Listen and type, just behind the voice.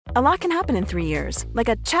A lot can happen in 3 years, like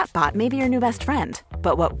a chatbot may be your new best friend.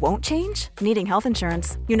 But what won't change? Needing health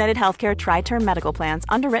insurance. United Healthcare Tri-Term Medical Plans,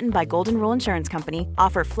 underwritten by Golden Rule Insurance Company,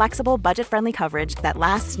 offer flexible, budget-friendly coverage that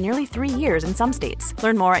lasts nearly 3 years in some states.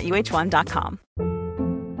 Learn more at uh1.com.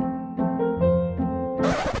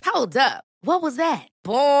 Hold up. What was that?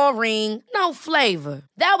 Boring. No flavor.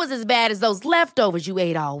 That was as bad as those leftovers you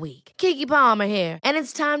ate all week. Keke Palmer here. And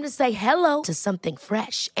it's time to say hello to something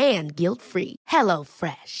fresh and guilt-free. Hello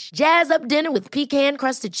Fresh. Jazz up dinner with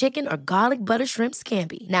pecan-crusted chicken or garlic butter shrimp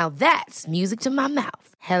scampi. Now that's music to my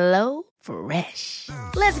mouth. Hello Fresh.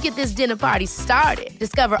 Let's get this dinner party started.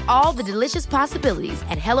 Discover all the delicious possibilities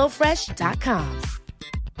at hellofresh.com.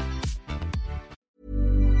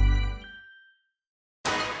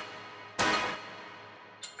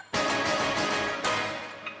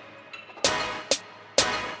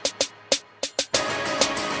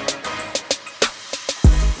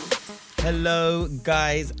 Hello,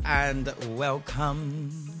 guys, and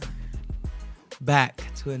welcome back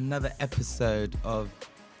to another episode of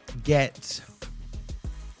Get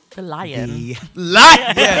the Lion. The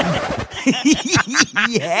Lion!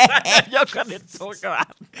 Yeah! You're going to talk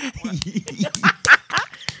about I'm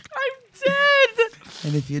dead!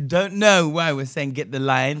 And if you don't know why we're saying Get the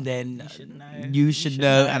Lion, then you should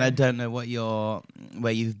know. And I don't know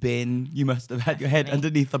where you've been. You must have had your head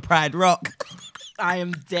underneath a Pride Rock. I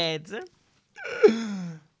am dead.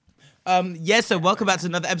 So welcome back to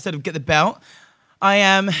another episode of Get the Belt. I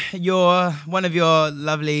am one of your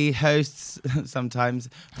lovely hosts, sometimes,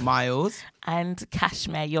 Miles. And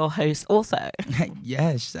Kashmir, your host also.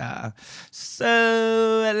 Yes.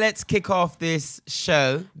 So let's kick off this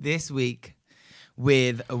show this week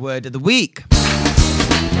with a word of the week. We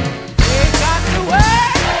got the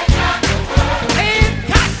word! We've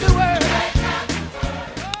got the word!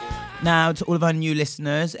 Now, to all of our new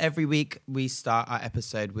listeners, every week we start our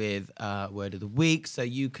episode with word of the week, so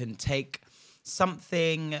you can take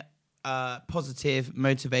something positive,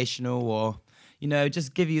 motivational, or,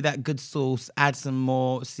 just give you that good sauce, add some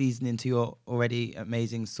more seasoning to your already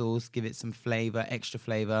amazing sauce, give it some flavor, extra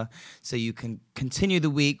flavor, so you can continue the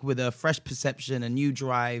week with a fresh perception, a new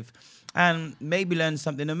drive, and maybe learn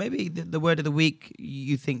something. Or maybe the word of the week,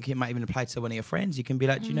 you think it might even apply to one of your friends. You can be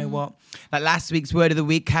like, do you know what? Like last week's word of the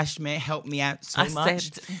week, Kashmir helped me out so much. I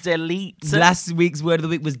said delete. Last week's word of the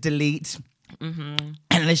week was delete. Mm-hmm.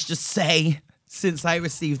 And let's just say, since I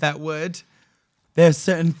received that word, there are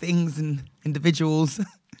certain things and individuals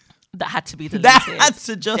that had to be deleted. That had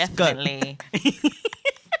to just Definitely. go.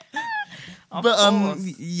 But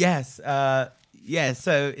yes. Yeah,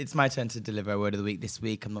 so it's my turn to deliver a word of the week this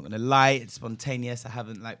week. I'm not going to lie, it's spontaneous. I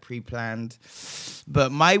haven't pre-planned.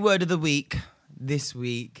 But my word of the week this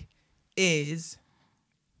week is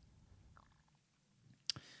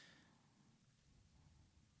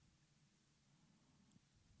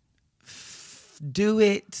do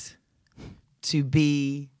it to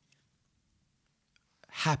be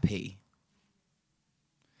happy.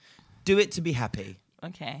 Do it to be happy.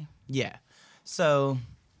 Okay. Yeah. So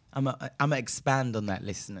I'm gonna expand on that,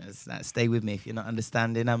 listeners. Stay with me if you're not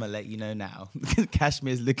understanding. I'm gonna let you know now.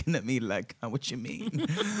 Kashmir's looking at me like, what you mean?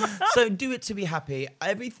 So do it to be happy.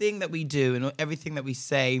 Everything that we do and everything that we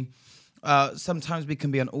say, sometimes we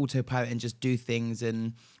can be on autopilot and just do things,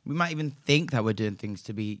 and we might even think that we're doing things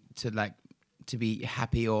to be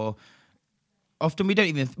happy, or often we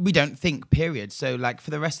don't think, period. So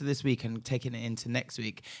for the rest of this week and taking it into next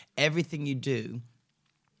week, everything you do,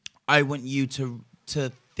 I want you to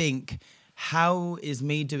think, how is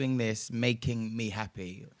me doing this making me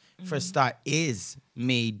happy? Mm-hmm. For a start, is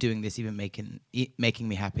me doing this even making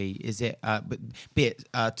me happy? Is it be it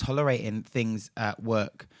tolerating things at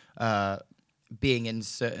work, being in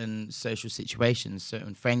certain social situations,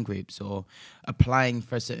 certain friend groups, or applying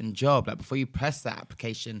for a certain job? Before you press that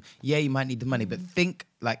application, you might need the money, but think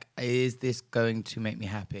is this going to make me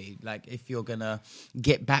happy? If you're gonna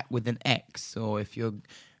get back with an ex, or if you're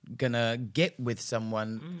gonna get with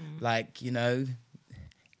someone,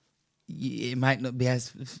 it might not be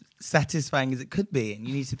as satisfying as it could be, and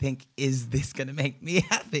you need to think, is this gonna make me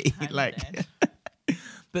happy?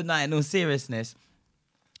 But no, in all seriousness,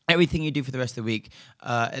 everything you do for the rest of the week,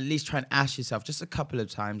 at least try and ask yourself just a couple of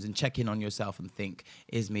times and check in on yourself and think,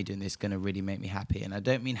 is me doing this going to really make me happy? And I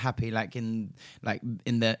don't mean happy in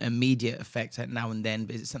the immediate effect now and then,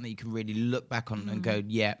 but is it something you can really look back on and go,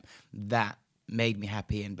 yeah, that made me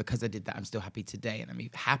happy, and because I did that, I'm still happy today, and I'm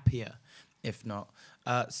even happier if not.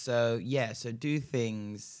 So do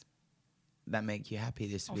things that make you happy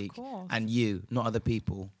this week. Course. And you, not other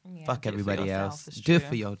people. Yeah, Fuck everybody else. Do it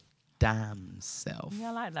for your damn self. Yeah,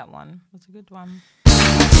 I like that one. That's a good one. We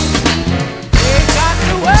got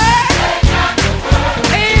the word!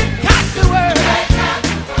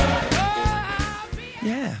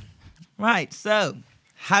 Right. So,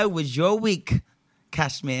 how was your week,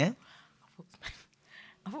 Kashmir?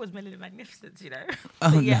 I thought it was Melanin Magnificence, you know.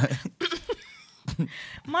 Oh, But yeah, no.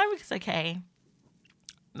 my week's okay.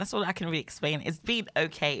 That's all I can really explain. It's been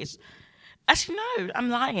okay. Actually, no, I'm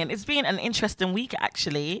lying. It's been an interesting week,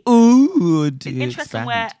 actually. Ooh, do Interesting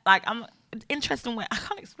where, like, interesting where I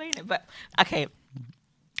can't explain it, but okay.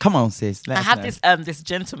 Come on, sis. I had this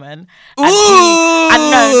gentleman. Ooh! I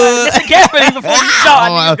know. Listen carefully before you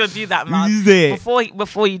start. I think he's gonna do that, man. Is it?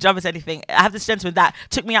 Before you jump into anything, I have this gentleman that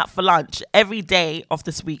took me out for lunch every day of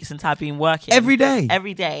this week since I've been working. Every day?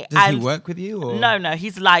 Every day. Does he work with you? Or? No.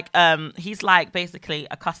 He's like basically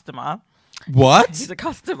a customer. What? He's a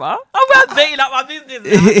customer. Oh, I'm making up my business now.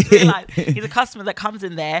 I just realised. He's a customer that comes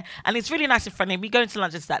in there, and it's really nice and friendly. We go into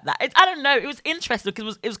lunch and that. I don't know. It was interesting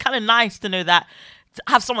because it was kind of nice to know that, to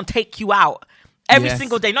have someone take you out every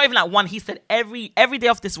single day. Not even like one. He said every day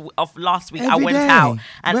of last week I Every went day? out,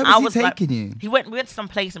 and Where I was was he like, taking you? we went to some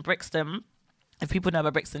place in Brixton. If people know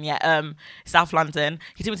about Brixton, South London.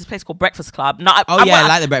 He took me to this place called Breakfast Club. No, I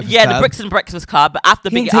like the Breakfast Club. Club. Yeah, the Brixton Breakfast Club. But after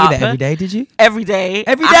You big didn't it take up, you there every day, did you? Every day.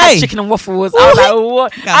 Every I had day? chicken and waffles. I was like,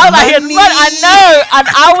 what? Got I was like, here's money. money. I know. And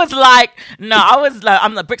I was like, no,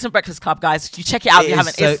 I'm the Brixton Breakfast Club, guys. You check it out if you It is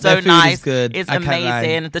haven't. so- It's so their food is nice. good. It's I can't lie.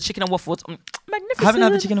 amazing. The chicken and waffles, magnificent. I haven't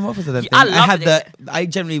had the chicken and waffles. I don't think. I love it. I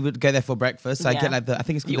generally would go there for breakfast. So I Yeah. get like I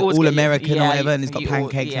think it's You called always the get All your- American yeah, or whatever, and it's got you all-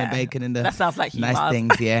 pancakes and yeah. bacon and the That sounds like nice humour.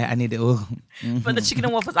 things. Yeah, I need it all. But the chicken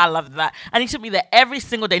and waffles, I loved that. And he took me there every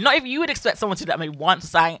single day. Not even you would expect someone to do that maybe once,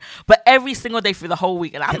 saying, but every single day through the whole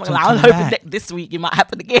week. And I'm Kept like, on I'm coming hoping back. that this week it might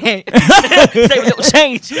happen again. Same little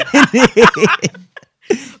change.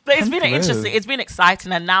 But it's been through. interesting. It's been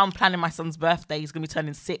exciting. And now I'm planning my son's birthday. He's going to be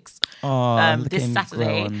turning 6 Oh, look at this him Saturday.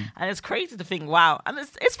 growing. And it's crazy to think, wow. And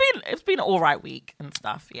it's been an all right week and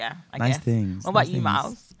stuff. Yeah, I Nice guess. things, What about nice you, things.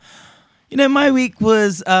 Miles? You know, my week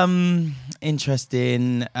was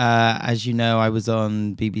interesting. As you know, I was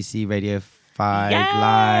on BBC Radio 5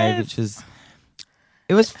 Live, which was...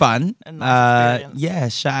 It was fun. A nice experience. Yeah,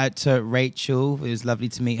 shout out to Rachel. It was lovely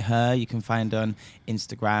to meet her. You can find her on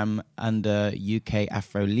Instagram under UK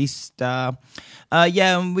Afrolista.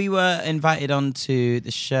 And we were invited onto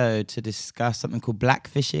the show to discuss something called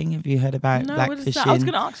blackfishing. Have you heard about No, blackfishing? what is that? I was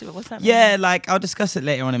going to ask you, but what's that? Yeah, like I'll discuss it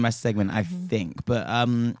later on in my segment, I think. But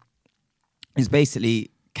it's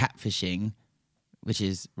basically catfishing, which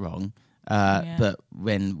is wrong. But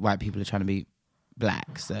when white people are trying to be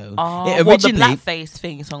black, so it What, the originally. blackface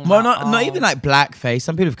thing you're talking Well, about? not even like blackface.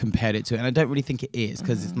 Some people have compared it to it, and I don't really think it is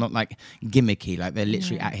because it's not like gimmicky. Like they're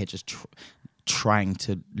literally out here just trying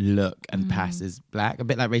to look and pass as black, a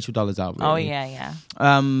bit like Rachel Dolezal. Really.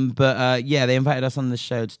 Oh, yeah. They invited us on the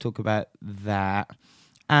show to talk about that,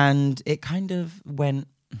 and it kind of went.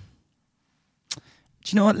 Do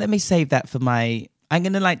you know what? Let me save that for my. I'm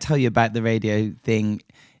gonna like tell you about the radio thing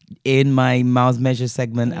in my Miles Measure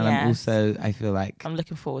segment, and I'm Yes. also, I feel like, I'm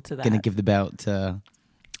looking forward to that. gonna give the belt to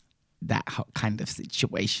that kind of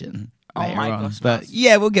situation later my on. gosh, But Miles.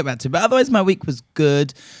 yeah, we'll get back to it. But otherwise, my week was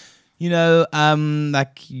good. You know, I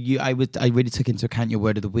really took into account your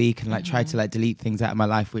word of the week and like tried to like delete things out of my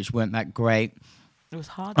life which weren't that great. It was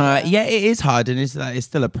hard. Yeah, it is hard, and it's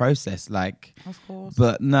still a process. Like, Of course.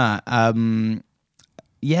 but nah.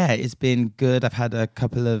 Yeah, it's been good. I've had a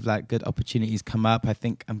couple of like good opportunities come up. I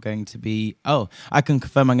think I'm going to be. Oh, I can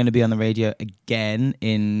confirm I'm going to be on the radio again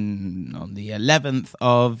on the 11th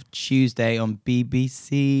of Tuesday on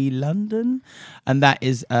BBC London, and that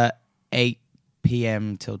is 8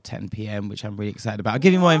 p.m. till 10 p.m., which I'm really excited about. I'll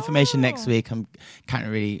give you more information next week. I can't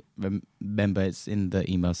really remember. It's in the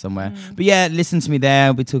email somewhere. But yeah, listen to me there.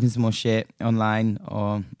 I'll be talking some more shit online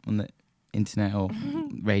or on the internet or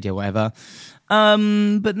radio, whatever.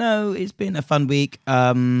 But no, it's been a fun week.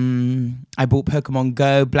 I bought Pokemon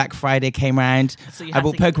Go. Black Friday came around. So you I had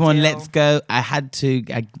bought to get the Pokemon deal. Let's Go.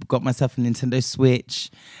 I got myself a Nintendo Switch,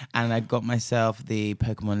 and I got myself the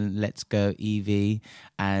Pokemon Let's Go Eevee,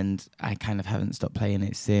 and I kind of haven't stopped playing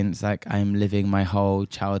it since. Like, I'm living my whole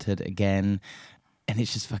childhood again, and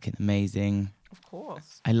it's just fucking amazing. Of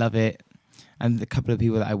course. I love it. And the couple of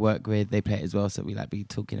people that I work with, they play it as well, so we like be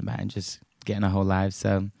talking about it and just getting our whole lives.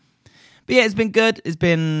 So, but yeah, it's been good. It's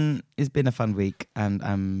been a fun week, and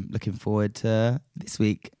I'm looking forward to this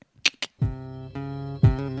week.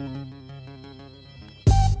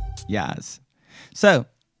 Yes. So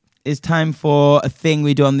it's time for a thing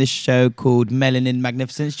we do on this show called Melanin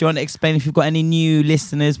Magnificence. Do you want to explain, if you've got any new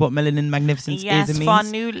listeners, what Melanin Magnificence Yes, is and for our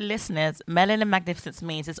means? new listeners, Melanin Magnificence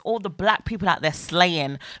means it's all the black people out there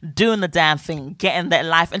slaying, doing the damn thing, getting their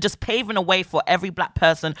life, and just paving a way for every black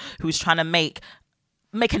person who's trying to make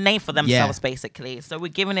make a name for themselves, basically. So we're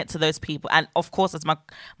giving it to those people. And of course, as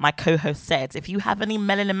my co-host said, if you have any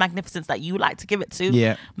Melanin Magnificence that you would like to give it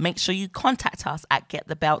to, make sure you contact us at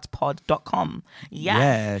getthebeltpod.com.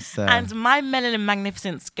 Yes. And my Melanin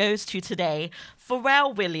Magnificence goes to today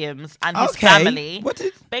Pharrell Williams and his family.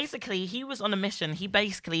 Basically, he was on a mission. He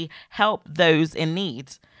basically helped those in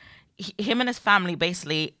need. Him and his family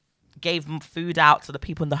basically gave food out to the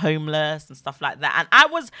people and the homeless and stuff like that. And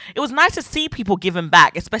it was nice to see people giving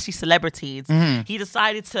back, especially celebrities. He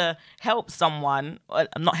decided to help someone,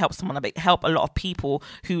 not help someone, but help a lot of people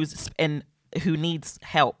who needs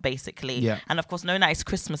help, basically. And of course, knowing that it's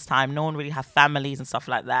Christmas time, no one really have families and stuff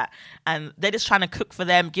like that, and they're just trying to cook for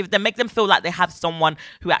them, make them feel like they have someone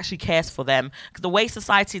who actually cares for them, because the way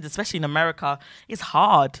society is, especially in America, is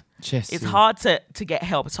hard. It's hard to get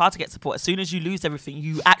help. It's hard to get support. As soon as you lose everything,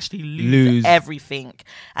 you actually lose everything.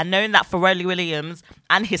 And knowing that Pharrell Williams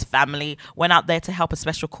and his family went out there to help a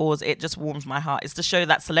special cause, it just warms my heart. It's to show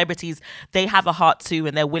that celebrities, they have a heart too,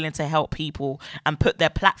 and they're willing to help people and put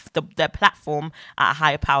their platform at a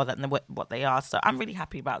higher power than what they are. So I'm really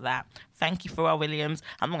happy about that. Thank you, Pharrell Williams.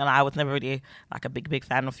 I'm not gonna lie, I was never really like a big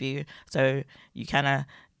fan of you. So you kind of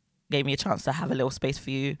gave me a chance to have a little space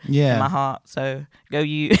for you in my heart. So go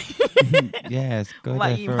you. Yes, go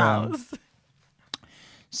there, Pharrell.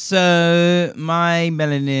 So my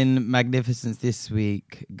Melanin Magnificence this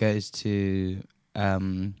week goes to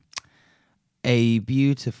a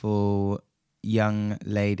beautiful young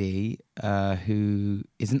lady who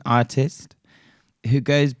is an artist who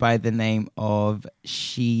goes by the name of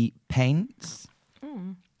She Paints.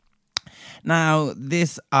 Now,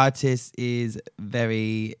 this artist is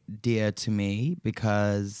very dear to me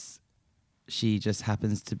because she just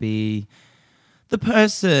happens to be the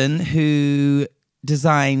person who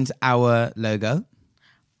designed our logo.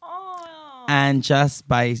 And just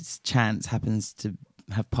by chance happens to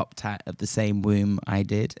have popped out of the same womb I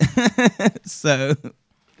did. So,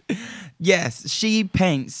 yes, She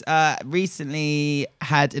Paints recently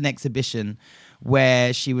had an exhibition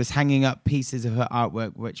where she was hanging up pieces of her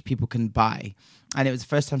artwork which people can buy. And it was the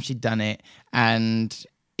first time she'd done it. And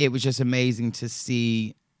it was just amazing to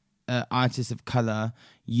see artists of colour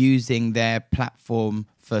using their platform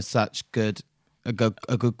for such a good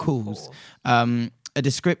cause. A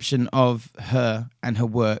description of her and her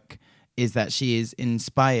work is that she is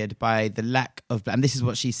inspired by the lack of, and this is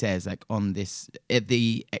what she says, like on this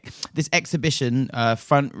exhibition,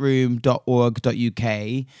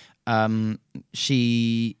 frontroom.org.uk.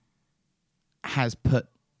 She's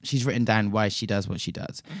written down why she does what she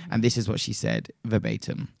does. And this is what she said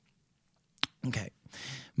verbatim. Okay.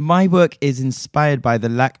 My work is inspired by the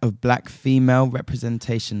lack of black female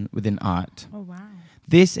representation within art. Oh, wow.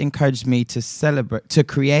 This encouraged me to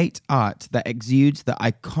create art that exudes the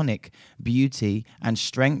iconic beauty and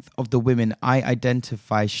strength of the women I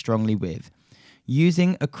identify strongly with.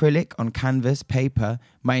 Using acrylic on canvas paper,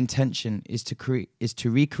 my intention is to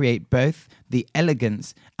recreate both the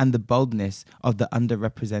elegance and the boldness of the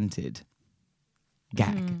underrepresented.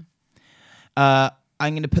 Gag. I'm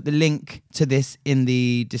going to put the link to this in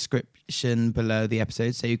the description below the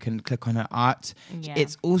episode so you can click on her art. Yeah.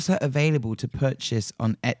 It's also available to purchase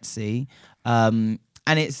on Etsy. And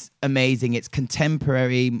it's amazing. It's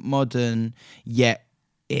contemporary, modern, yet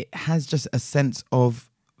it has just a sense of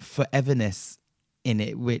foreverness in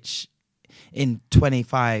it, which in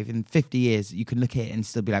 25 and 50 years you can look at it and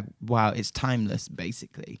still be like, wow, it's timeless,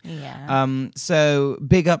 basically. So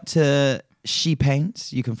big up to She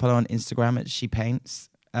Paints. You can follow on Instagram at She Paints,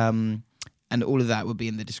 and all of that will be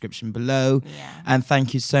in the description below. And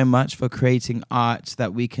thank you so much for creating art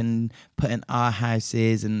that we can put in our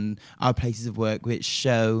houses and our places of work, which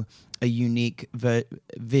show a unique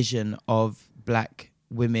vision of black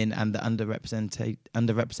women and the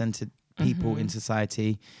underrepresented people in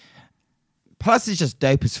society. Plus, it's just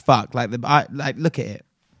dope as fuck. Like look at it.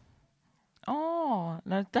 Oh,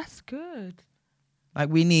 no, that's good. Like,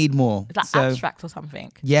 we need more. It's like abstract or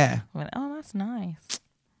something. Yeah. Oh, that's nice.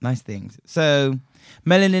 Nice things. So,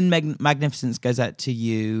 Melanin Magnificence goes out to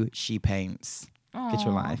you. She Paints. Get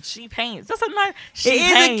your life. She Paints. That's a nice. It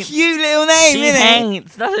is a cute little name, isn't it? She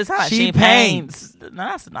Paints. That is how She Paints. No,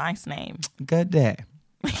 that's a nice name. Go there.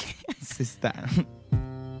 Sister.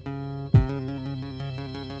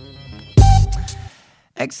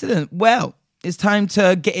 Excellent. Well, it's time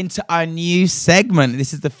to get into our new segment.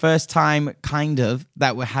 This is the first time, kind of,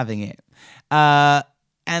 that we're having it. And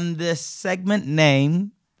the segment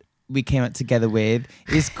name we came up together with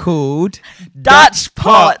is called Dutch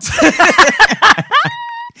Pot.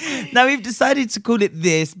 Now, we've decided to call it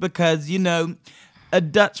this because, you know, a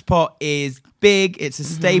Dutch pot is big. It's a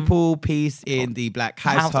staple piece in the black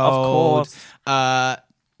household. Of course.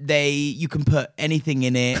 You can put anything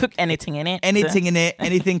in it. Cook anything in it. Anything in it.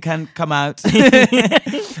 Anything can come out.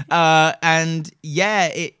 And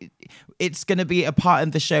yeah, it's going to be a part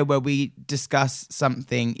of the show where we discuss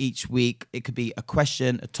something each week. It could be a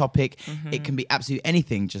question, a topic. It can be absolutely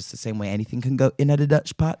anything, just the same way anything can go in at a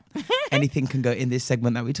Dutch pot. Anything can go in this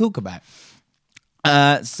segment that we talk about.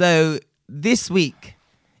 So this week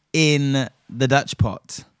in the Dutch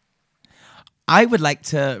pot, I would like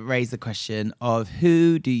to raise the question of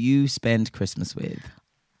who do you spend Christmas with?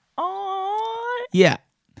 Oh. Yeah.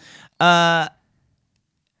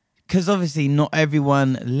 Because obviously not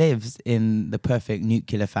everyone lives in the perfect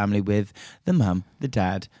nuclear family with the mum, the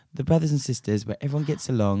dad, the brothers and sisters, where everyone gets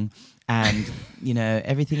along and, you know,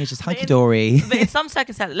 everything is just hunky-dory. But in some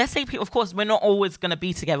circumstances, let's say people, of course, we're not always going to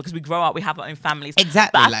be together because we grow up, we have our own families.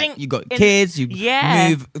 Exactly. But I like think you got kids, you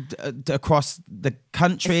move across the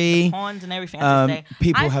country. It's the pond and everything, as I say.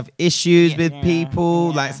 People have issues with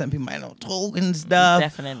people. Like some people might not talk and stuff.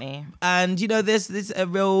 Definitely. And, you know, there's a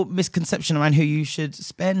real misconception around who you should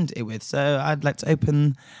spend it with. So I'd like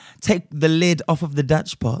to take the lid off of the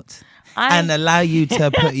Dutch pot and allow you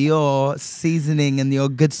to put your seasoning and your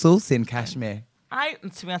good sauce in, Kashmir.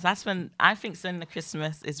 To be honest, I think spending the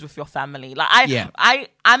Christmas is with your family. Like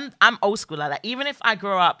I'm old school like that. Even if I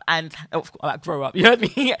grow up, you heard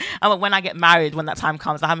me. And when I get married, when that time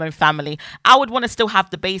comes, I have my own family. I would want to still have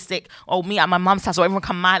the basic. Me at my mum's house, or everyone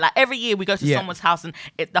come by. Like every year we go to someone's house, and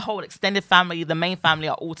the whole extended family, the main family,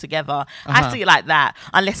 are all together. I see it like that.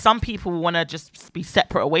 Unless some people want to just be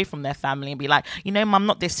separate away from their family and be like, you know, mum,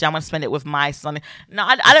 not this year. I'm gonna spend it with my son. No,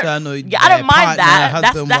 I don't. I don't mind that.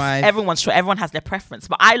 That's everyone's choice. Everyone has their preference,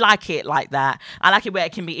 but I like it like that. I like it where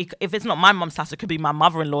it can be, if it's not my mum's house, it could be my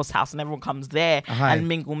mother-in-law's house and everyone comes there and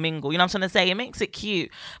mingle. You know what I'm trying to say? It makes it cute.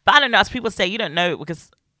 But I don't know, as people say, you don't know, because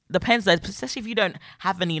depends, especially if you don't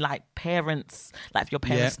have any like parents, like if your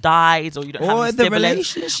parents died or you don't have any siblings, the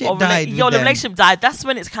relationship died, that's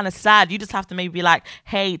when it's kind of sad. You just have to maybe be like,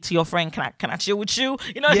 hey, to your friend, can I chill with you?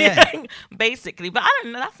 You know what I mean? Basically. But I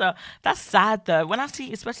don't know, that's sad though. When I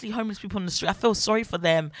see especially homeless people on the street, I feel sorry for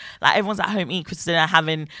them. Like everyone's at home eating Christmas dinner,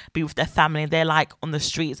 be with their family, and they're like on the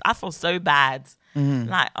streets. I feel so bad.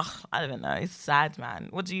 Like, I don't know, it's sad, man.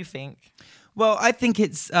 What do you think? Well, I think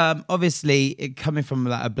it's obviously coming from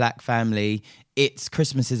like a black family.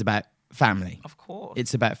 Christmas is about family. Of course,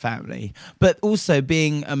 it's about family. But also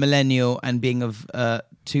being a millennial and being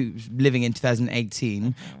living in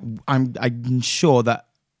 2018, I'm sure that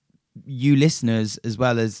you listeners as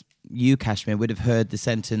well as you, Kashmir, would have heard the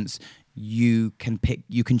sentence, "You can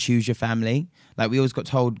choose your family." Like we always got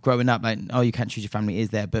told growing up, like, "Oh, you can't choose your family." Is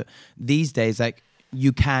there? But these days, like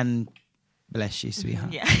you can. Bless you,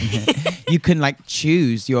 sweetheart. Yeah. You can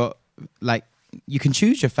choose your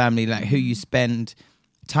family, like who you spend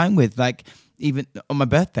time with. Like even on my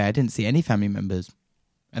birthday, I didn't see any family members,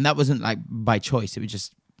 and that wasn't like by choice. It was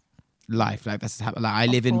just life. Like that's how. Like I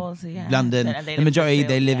live in London. The majority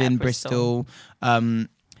they live in Bristol. And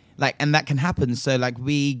that can happen. So like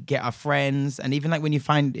we get our friends, and even like when you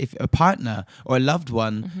find if a partner or a loved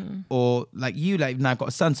one, or like you like now got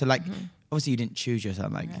a son, so like. Obviously, you didn't choose your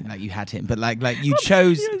son, like you had him, but like you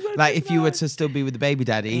chose, like if you were to still be with the baby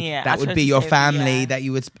daddy, that would be your family that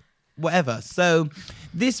you would, whatever. So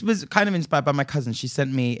this was kind of inspired by my cousin. She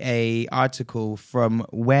sent me a article from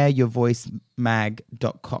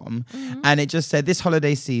whereyourvoicemag.com, and it just said this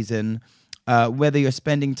holiday season, whether you're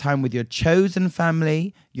spending time with your chosen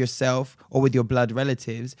family, yourself, or with your blood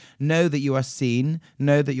relatives, know that you are seen,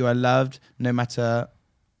 know that you are loved, know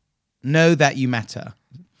that you matter.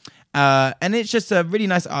 And it's just a really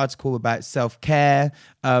nice article about self-care,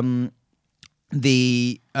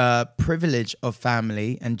 the privilege of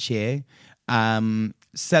family and cheer,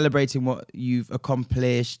 celebrating what you've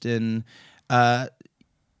accomplished and,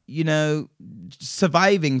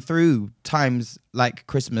 surviving through times like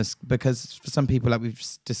Christmas, because for some people, like we've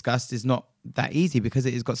discussed, is not that easy because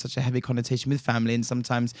it has got such a heavy connotation with family, and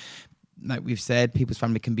sometimes like we've said, people's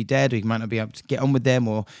family can be dead, or you might not be able to get on with them,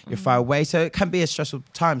 or you're far away. So it can be a stressful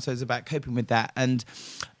time. So it's about coping with that. And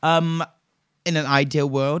in an ideal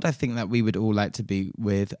world, I think that we would all like to be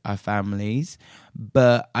with our families.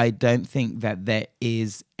 But I don't think that there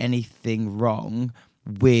is anything wrong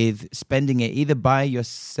with spending it either by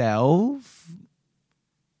yourself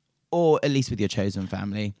or at least with your chosen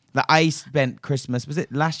family. Like I spent Christmas, was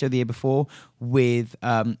it last year or the year before, with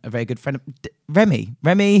a very good friend, Remy,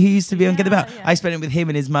 who used to be on Get About. Yeah. I spent it with him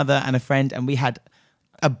and his mother and a friend, and we had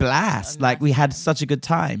a blast. Like we had such a good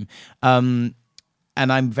time. And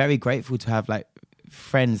I'm very grateful to have like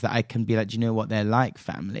friends that I can be like, do you know what, they're like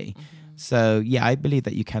family. So yeah, I believe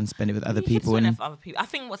that you can spend it with other people. And other people. I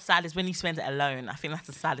think what's sad is when you spend it alone. I think that's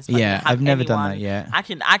the saddest part. Yeah, I've never done that yet.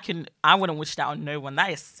 I wouldn't wish that on no one.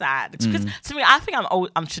 That is sad. Because to me, I think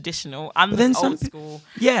I'm traditional. I'm old school.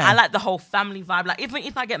 Yeah, I like the whole family vibe. Like even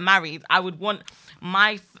if I get married, I would want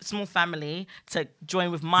my small family to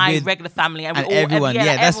join with my regular family, and everyone.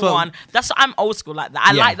 Everyone. That's what I'm old school like that.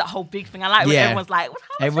 I like that whole big thing. I like when everyone's like,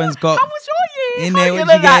 how was your year? In there, what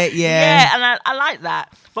you get? Yeah, and I like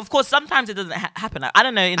that. But of course, sometimes it doesn't happen. I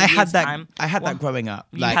don't know. I had that growing up.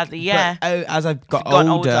 As I've got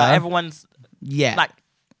older, everyone's like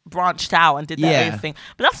branched out and did their own thing.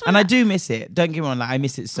 But I do miss it. Don't get me wrong. Like I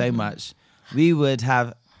miss it so much. We would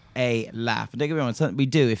have a laugh. Don't get me wrong. Something we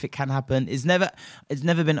do if it can happen. It's never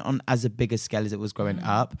been on as a bigger scale as it was growing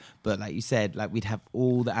up. But like you said, like we'd have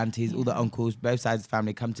all the aunties, all the uncles, both sides of the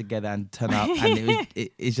family come together and turn up, and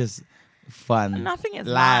it's just fun. And I think it's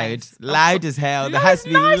loud as hell. There has to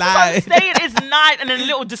be loud. It's nice, and then a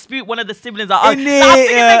little dispute. One of the siblings are. I think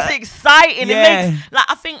it makes it exciting. Yeah. It makes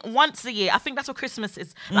I think once a year. I think that's what Christmas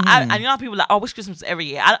is. Like, and you know how people are like, I wish Christmas every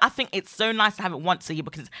year. I think it's so nice to have it once a year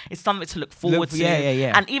because it's something to look forward to.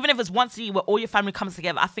 Yeah. And even if it's once a year where all your family comes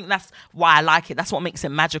together, I think that's why I like it. That's what makes it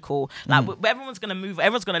magical. Like everyone's gonna move,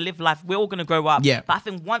 everyone's gonna live life. We're all gonna grow up. Yeah. But I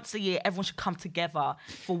think once a year, everyone should come together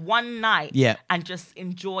for one night. Yeah. And just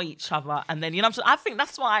enjoy each other. And then I think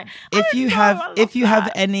that's why. If you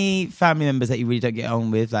have any family members that you really don't get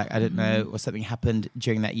on with, like I don't know, or something happened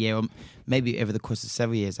during that year, or maybe over the course of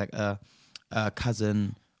several years, like a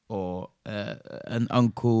cousin or an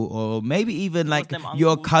uncle, or maybe even like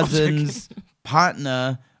your cousin's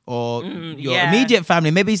partner or your immediate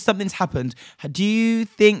family, maybe something's happened. Do you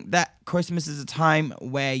think that Christmas is a time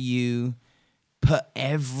where you put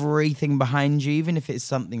everything behind you, even if it's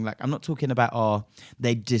something like, I'm not talking about,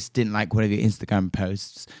 they just didn't like one of your Instagram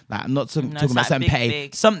posts. Like I'm not talking about something petty.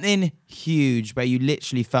 Something huge where you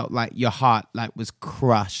literally felt like your heart like was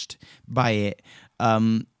crushed by it.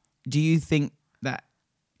 Do you think that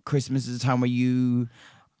Christmas is a time where you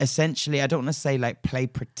essentially, I don't want to say like play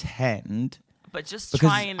pretend, but just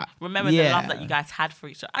try and remember the love that you guys had for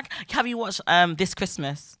each other? Have you watched This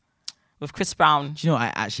Christmas? With Chris Brown. Do you know what?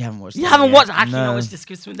 I actually haven't watched it. You haven't watched? I actually not watched This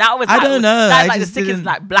Christmas. I don't know. That's like the sickest,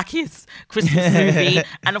 like blackest Christmas movie.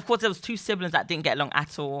 And of course, there was two siblings that didn't get along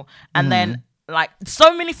at all. And then like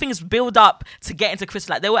so many things build up to get into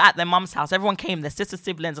Christmas. Like they were at their mum's house. Everyone came, their sister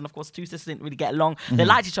siblings, and of course two sisters didn't really get along. They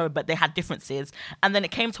liked each other, but they had differences. And then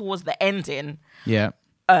it came towards the ending. Yeah.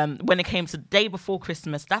 When it came to the day before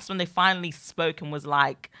Christmas, that's when they finally spoke and was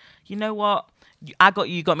like, you know what? I got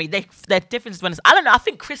you, you got me. Their differences when I don't know. I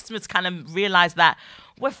think Christmas kind of realized that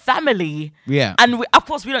we're family. Yeah. And of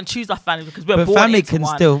course, we don't choose our family because we're born family into can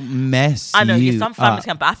one. still mess. I know. You Some families up.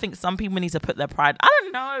 can, but I think some people need to put their pride. I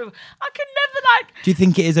don't know. I can never like. Do you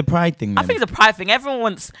think it is a pride thing? Then? I think it's a pride thing. Everyone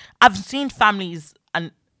wants. I've seen families and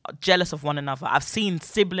jealous of one another. I've seen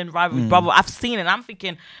sibling rivalry, brother. I've seen it. And I'm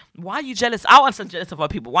thinking, why are you jealous? I want some jealous of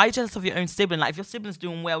other people. Why are you jealous of your own sibling? Like if your sibling's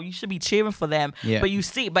doing well, you should be cheering for them. Yeah. But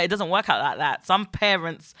it doesn't work out like that. Some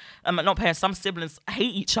parents, some siblings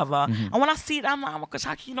hate each other. And when I see it, I'm like, oh my gosh,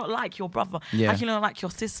 how can you not like your brother? Yeah. How can you not like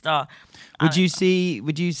your sister? Would you say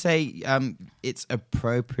it's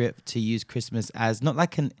appropriate to use Christmas as not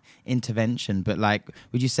like an intervention, but like,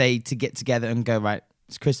 would you say to get together and go, right,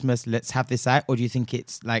 it's Christmas, let's have this out? Or do you think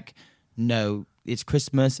it's like, no, it's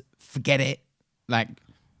Christmas, forget it, like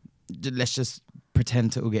let's just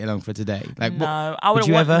pretend to all get along for today? Like, no, I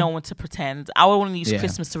wouldn't want no one to pretend. I would want to use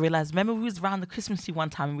Christmas to realize, remember we was around the Christmas tree one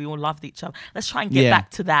time and we all loved each other. Let's try and get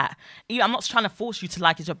back to that. I'm not trying to force you to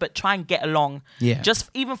like each other, but try and get along. Yeah. Just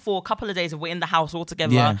even for a couple of days if we're in the house all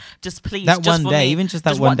together, just please. That just one day, even just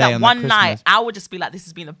that one day on one that night, Christmas. I would just be like, this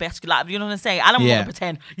has been the best. Like, you know what I'm saying? I don't want to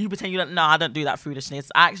pretend. You pretend you don't. No, I don't do that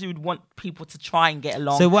foolishness. I actually would want people to try and get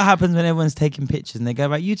along. So what happens when everyone's taking pictures and they go,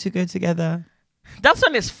 right, you two go together? That's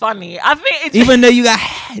when it's funny. I think it's even though you got,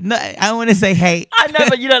 no, I don't want to say hate. I know,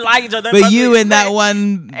 but you don't like each other. But you and that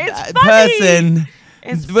one person.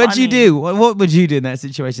 What'd you do? What would you do in that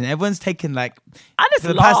situation? Everyone's taking like, I just for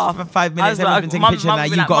the laugh. past 5 minutes, everyone's been taking pictures and now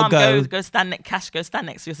you've got to go. Go stand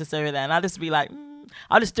next to your sister over there. And I'll just be like,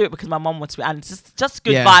 I'll just do it because my mum wants to, and it's just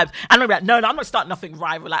good vibes. And I'll be like, no, I'm not starting nothing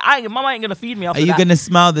rival. Like, mama ain't gonna feed me off. Are you gonna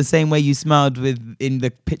smile the same way you smiled in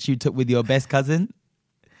the picture you took with your best cousin?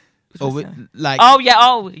 Or would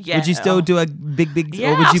you still do a big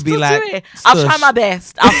yeah, or would you I'll be like, do it. I'll try my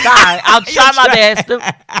best. I'll try my best.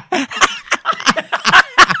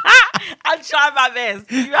 I'll try my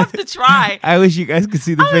best. You have to try. I wish you guys could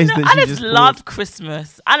see the face that I she just just love pulled.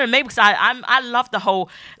 Christmas. I don't know, maybe because I love the whole,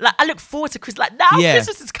 like, I look forward to Christmas. Like, now Yeah.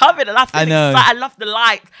 Christmas is coming and I feel I know. excited. I love the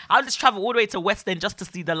lights. I'll just travel all the way to West End just to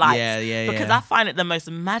see the lights. Yeah, Because yeah. I find it the most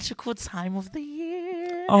magical time of the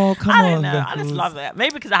year. Oh, come I don't on, know. I just Beckles. love it.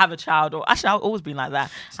 Maybe because I have a child, or actually I've always been like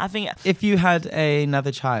that. I think If you had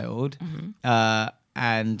another child, Mm-hmm.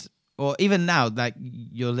 and or even now, like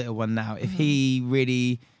your little one now, if he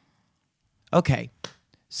really, okay,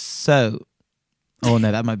 so, oh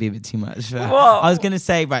no, that might be a bit too much. I was gonna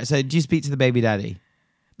say, right. So, do you speak to the baby daddy?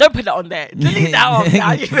 don't put that on there. Delete that off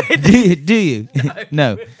now. do you?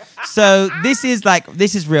 No. So this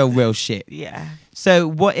is real shit. Yeah. So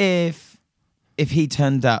what if he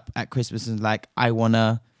turned up at Christmas and like, I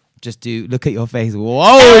wanna just look at your face. Whoa.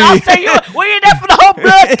 I'll say you were you there for the whole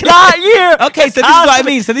blood clot year? Okay, so this is what I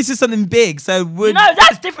mean. So this is something big. So would No,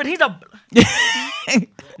 that's different. He's a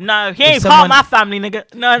no. He ain't someone- part of my family,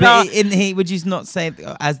 nigga. No, but no. would you not say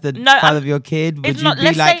as the No, father I'm- of your kid? Would it's you not- be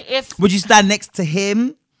let's like? say if- Would you stand next to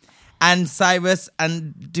him and Cyrus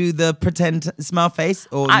and do the pretend smile face?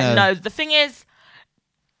 Or no? No, the thing is,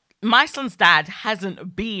 my son's dad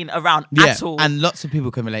hasn't been around Yeah, at all. and lots of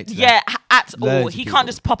people can relate to that. Yeah, at all. Loads of He people. can't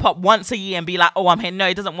just pop up once a year and be like, "Oh, I'm here." No,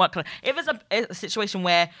 it doesn't work. If it's a situation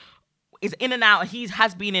where is in and out, he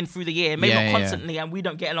has been in through the year, maybe Yeah, not yeah. constantly, and we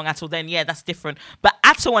don't get along at all. Then yeah, that's different. But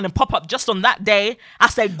at all and pop up just on that day, I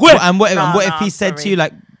say, "Good." And what No, if he I'm said to sorry. you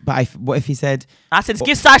like? But what if he said? I said,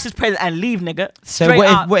 give Cyrus his present and leave, nigga. So Straight what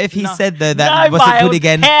if- up. what if he No. said, though, that no, what's it called Miles,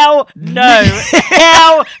 again? Hell no.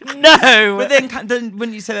 Hell no. But then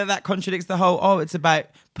wouldn't you say that contradicts the whole? Oh, it's about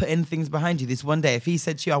putting things behind you. This one day, if he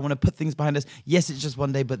said to you, "I want to put things behind us," yes, it's just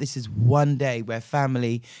one day, but this is one day where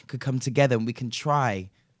family could come together and we can try.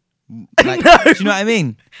 Like, No. do you know what I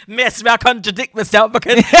mean? Miss me, I contradict myself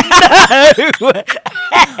because no.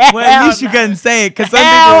 Well, at least you can say it, because some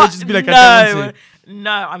people will just be like, "I don't want to."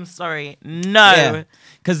 No, I'm sorry. No. Yeah,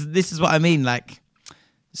 because this is what I mean. Like,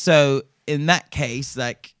 so in that case,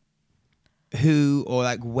 like, who or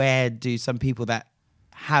like where do some people that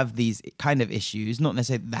have these kind of issues, not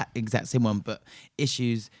necessarily that exact same one, but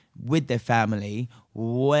issues with their family,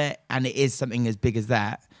 where, and it is something as big as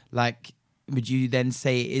that, like, would you then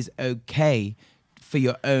say it is okay for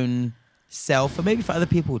your own self, or maybe for other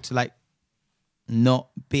people, to like not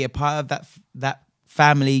be a part of that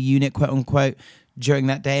family unit, quote unquote, during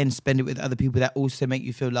that day, and spend it with other people that also make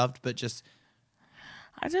you feel loved, but just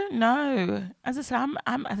I don't know. As I said,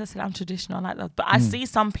 I'm traditional. I like that. But I see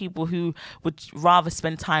some people who would rather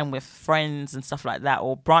spend time with friends and stuff like that,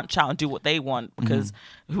 or branch out and do what they want because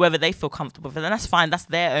whoever they feel comfortable with, and that's fine. That's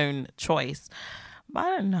their own choice. But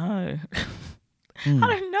I don't know. I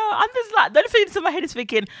don't know. I'm just like, the only thing that's in my head is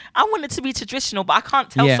thinking, I want it to be traditional, but I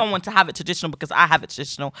can't tell Yeah. someone to have it traditional because I have it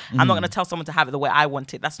traditional. I'm not going to tell someone to have it the way I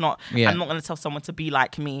want it. That's not, Yeah. I'm not going to tell someone to be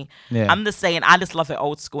like me. Yeah. I'm just saying, I just love it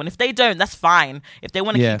old school. And if they don't, that's fine. If they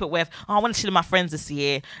want to Yeah. keep it with, oh, I want to chill with my friends this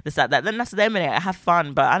year, this, that, then that's them in it. Have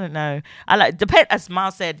fun. But I don't know. I like, depend, as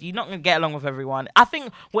Miles said, you're not going to get along with everyone. I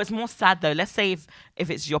think what's more sad though, let's say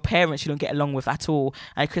if it's your parents you don't get along with at all.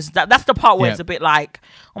 Because that's the part where Yeah. it's a bit like,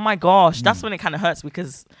 oh my gosh, that's when it kind of hurts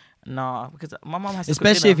because because my mom has to cook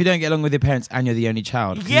especially if you dinner. don't get along with your parents and you're the only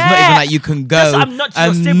child. 'Cause Yeah. It's not even like you can go. I'm not to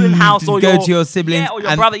your sibling house or go your- to your siblings. yeah, or your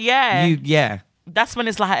and brother, yeah. Yeah. That's when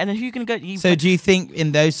it's like, and then who can go? So do you think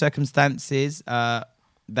in those circumstances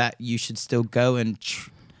that you should still go and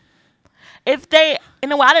if they,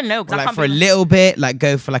 in a way, I don't know. 'cause I like can't for a be- little bit, like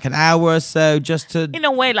go for like an hour or so, just to, in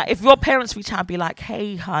a way, like if your parents reach out and be like,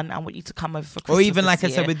 "Hey, hun, I want you to come over for Christmas," or even like I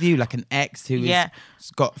this said year." with you, like an ex who Yeah. has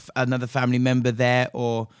got another family member there,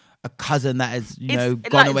 or a cousin that has It's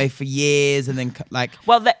gone like- away for years, and then like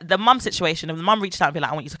Well, the mum situation, if the mum reached out and be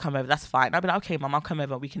like, "I want you to come over," that's fine. I'd be like, "Okay, mum, I'll come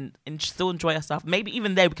over. We can still enjoy ourselves. Maybe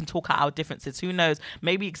even there we can talk out our differences. Who knows?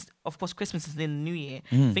 Maybe of course Christmas is in the new year.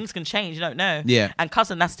 Things can change. You don't know. Yeah. And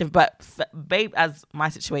cousin, that's different. But babe, as my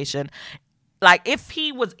situation, like if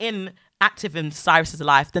he was active in Cyrus's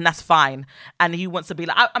life, then that's fine. And he wants to be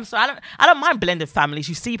like, I'm sorry, I don't mind blended families.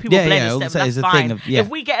 You see people Yeah, blend yeah, and also stuff, it's that's a thing fine. of- yeah. If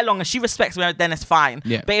we get along and she respects me, then it's fine.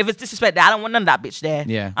 Yeah. But if it's disrespect, I don't want none of that bitch there.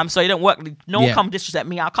 Yeah. I'm sorry, don't work. No one Yeah. come disrespect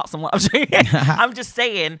me. I'll cut someone. I'm just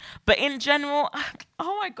saying. But in general,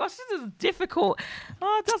 oh my gosh, this is difficult.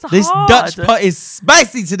 Oh, that's this hard. Dutch pot is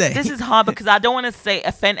spicy today. This is hard because I don't want to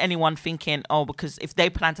offend anyone thinking, oh, because if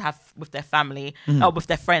they plan to have with their family, or with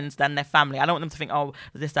their friends, then their family. I don't want them to think, oh,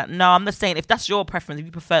 this, that. No, I'm just saying, if that's your preference, if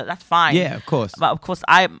you prefer, that's fine. Yeah, of course. But of course,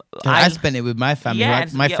 I spent it with my family, Yeah, like,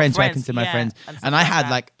 and my yeah, friends who I friends, consider my yeah, friends, and stuff and I like had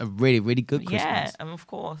that. like a really, really good Christmas. Yeah, of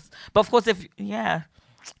course. But of course,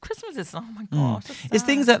 Christmas is, oh my gosh. It's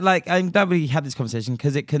things that like, I'm glad we had this conversation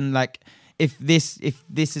because it can like, if this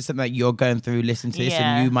is something that you're going through, listen to this,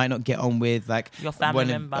 and you might not get on with like your family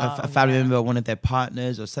member, a family member, or one of their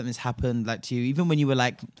partners, or something's happened like to you, even when you were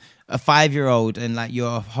like a 5-year-old and like you're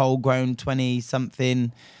a whole grown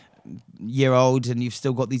 20-something year old, and you've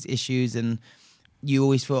still got these issues, and you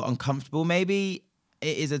always feel uncomfortable. Maybe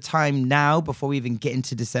it is a time now, before we even get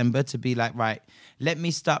into December, to be like, right, let me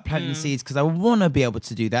start planting seeds, because I want to be able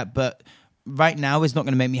to do that, but right now is not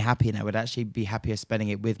going to make me happy, and I would actually be happier spending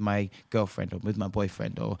it with my girlfriend or with my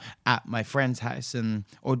boyfriend or at my friend's house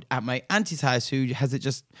or at my auntie's house, who has it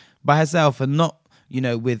just by herself, and not, you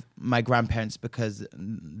know, with my grandparents because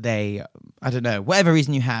they, I don't know, whatever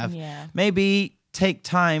reason you have. Maybe take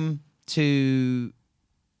time to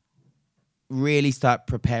really start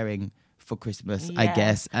preparing for Christmas, I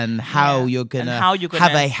guess, and how you're gonna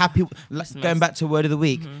have a happy Christmas. Going back to word of the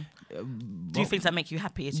week, do things that make you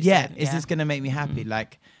happy, as you said. Is this gonna make me happy?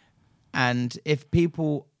 Like, and if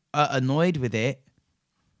people are annoyed with it,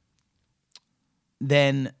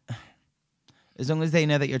 then as long as they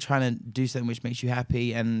know that you're trying to do something which makes you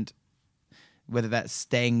happy, and whether that's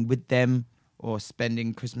staying with them or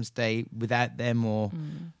spending Christmas Day without them, or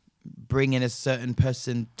bringing a certain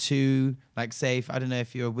person to, like, say, if, I don't know,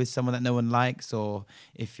 if you're with someone that no one likes, or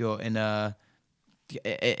if you're in a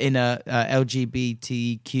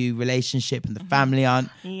LGBTQ relationship and the family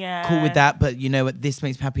aren't cool with that, but you know what, this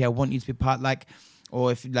makes me happy, I want you to be part, like,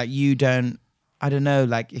 or if like you don't, I don't know,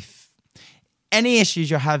 like if any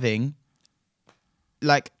issues you're having,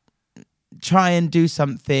 like try and do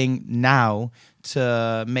something now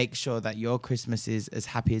to make sure that your Christmas is as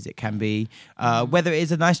happy as it can be, whether it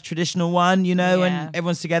is a nice traditional one, you know, and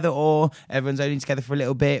everyone's together, or everyone's only together for a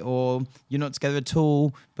little bit, or you're not together at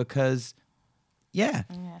all, because but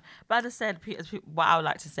as I said, what I would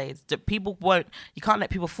like to say is that you can't let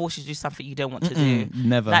people force you to do something you don't want to do.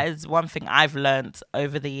 Never. That is one thing I've learned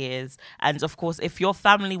over the years. And of course, if your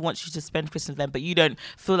family wants you to spend Christmas with them, but you don't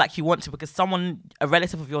feel like you want to, because a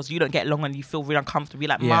relative of yours, you don't get along and you feel really uncomfortable, you're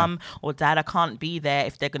like, Mum or Dad, I can't be there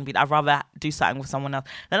if they're going to be, I'd rather do something with someone else.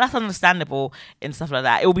 Then that's understandable and stuff like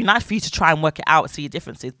that. It would be nice for you to try and work it out, see your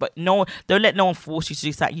differences, but don't let no one force you to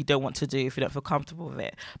do something you don't want to do if you don't feel comfortable with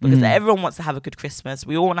it. Because everyone wants to have a good Christmas.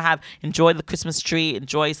 We all want to enjoy the Christmas tree,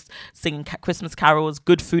 enjoy singing Christmas carols,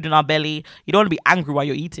 good food in our belly. You don't want to be angry while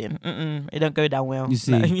you're eating. It don't go down well. You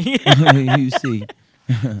see. You see.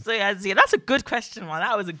 So that's a good question, man.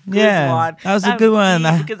 That was a good one. That was a good one.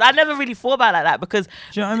 Because I never really thought about it like that, because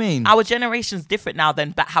do you know what I mean? Our generation's different now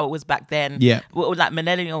than how it was back then. Yeah. We're like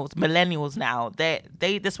millennials now.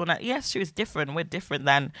 They this one, yes, it's different. We're different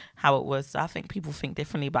than how it was. So I think people think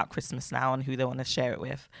differently about Christmas now and who they want to share it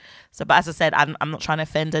with. So, but as I said, I'm not trying to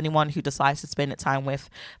offend anyone who decides to spend time with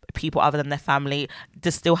people other than their family.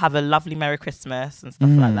 Just still have a lovely Merry Christmas and stuff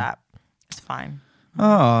like that. It's fine.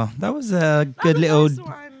 Oh, that was a good little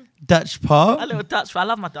Dutch pot. A little Dutch pot. I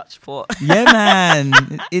love my Dutch pot. Yeah, man.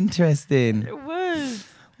 Interesting. It was.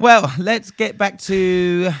 Well, let's get back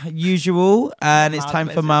to usual, and it's time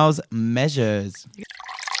for Miles Measures.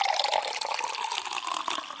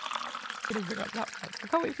 I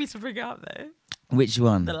can't wait for you to bring it up though. Which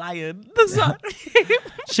one? The lion. The sun.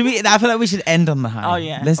 Should we? I feel like we should end on the high. Oh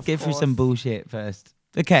yeah. Let's get through some bullshit first.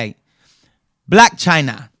 Okay. Blac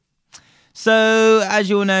Chyna. So, as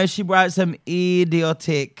you all know, she brought out some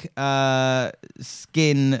idiotic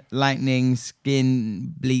skin lightening,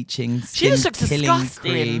 skin bleaching, skin she just looks killing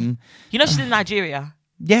disgusting. cream. You know she's in Nigeria.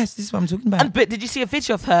 Yes, this is what I'm talking about. But did you see a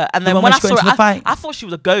video of her? And then one when where I she saw got into the it, fight? I thought she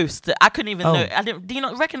was a ghost. I couldn't even Oh. know. Do you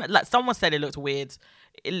not recognize? Like someone said, it looked weird.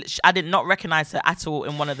 I did not recognize her at all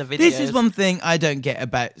in one of the videos. This is one thing I don't get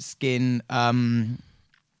about skin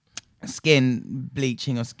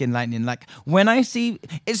bleaching or skin lightening. Like when I see,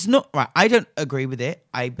 it's not right. I don't agree with it.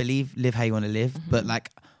 I believe live how you want to live, but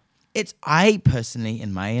like I personally,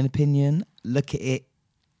 in my opinion, look at it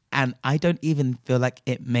and I don't even feel like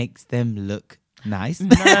it makes them look nice.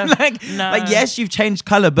 No, like yes, you've changed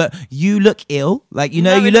color, but you look ill. Like you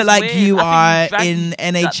know, No, you it look is like weird. you I are think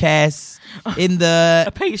in NHS. In the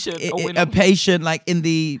a patient, a patient like in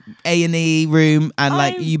the A&E room, and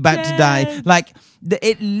like I'm you about to die. dead. Like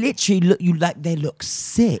it literally they look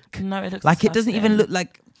sick. No, it looks like it doesn't even disgusting. look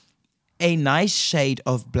like a nice shade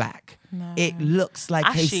of black. No. It looks like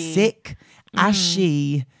Ashy. a sick,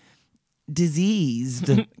 ashy, diseased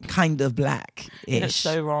kind of black. It's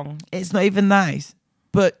so wrong. It's not even nice.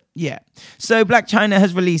 But yeah, so Blac Chyna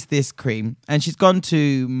has released this cream, and she's gone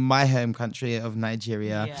to my home country of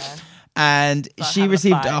Nigeria. Yeah. And Like she having a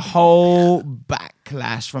received fight. a whole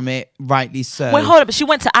backlash from it, rightly so. Wait, hold on. But she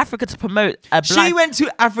went to Africa to promote a black. She went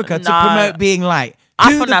to Africa to No. promote being light.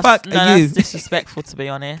 I Who thought the fuck are you? that's disrespectful, to be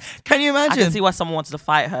honest. Can you I imagine? can see why someone wanted to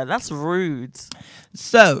fight her. That's rude.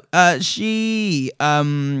 So she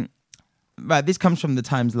right, this comes from the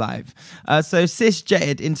Times Live. So Sis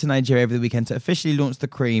jetted into Nigeria over the weekend to officially launch the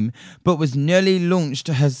cream, but was nearly launched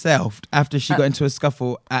herself after she got into a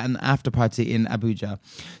scuffle at an after party in Abuja.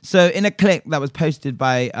 So in a clip that was posted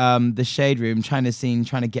by the Shade Room, China's seen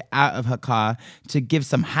trying to get out of her car to give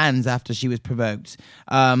some hands after she was provoked.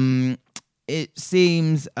 It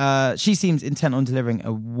seems she seems intent on delivering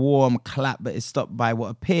a warm clap, but is stopped by what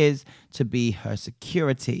appears to be her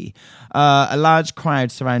security. A large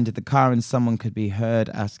crowd surrounded the car, and someone could be heard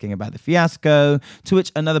asking about the fiasco, to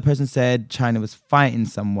which another person said China was fighting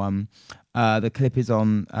someone. The clip is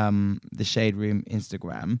on the Shade Room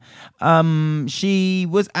Instagram. She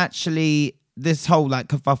was actually, this whole like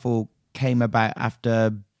kerfuffle came about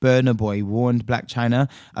after Burna Boy warned Black China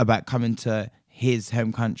about coming to his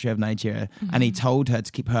home country of Nigeria, and he told her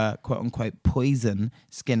to keep her quote-unquote poison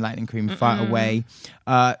skin lightening cream far away,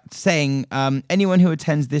 saying anyone who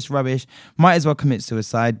attends this rubbish might as well commit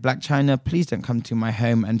suicide. Black China, please don't come to my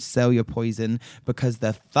home and sell your poison, because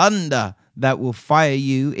the thunder that will fire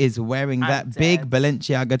you is wearing that big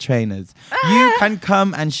Balenciaga trainers. You can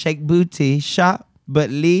come and shake booty, shop, but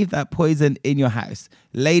leave that poison in your house.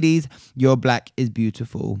 Ladies, your black is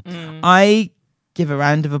beautiful. I give a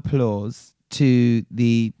round of applause to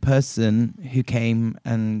the person who came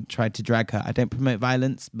and tried to drag her. I don't promote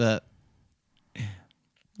violence, but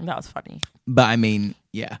That was funny. But I mean,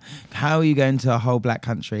 yeah. How are you going to a whole black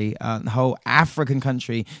country, a whole African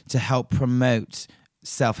country, to help promote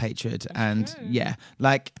self-hatred? And yeah,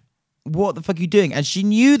 like, what the fuck are you doing? And she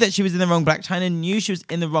knew that she was in the wrong. Black China knew she was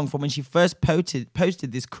in the wrong from when she first posted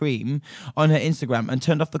this cream on her Instagram and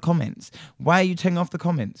turned off the comments. Why are you turning off the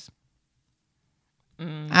comments?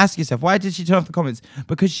 Ask yourself, why did she turn off the comments?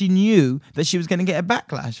 Because she knew that she was going to get a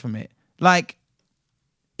backlash from it. Like,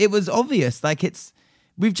 it was obvious. Like,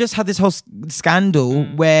 we've just had this whole scandal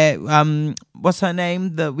where, what's her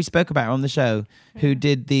name that we spoke about on the show, who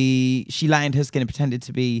did she lightened her skin and pretended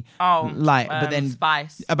to be light, but then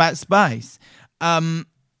Spice. About Spice,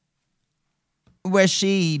 where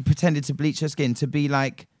she pretended to bleach her skin to be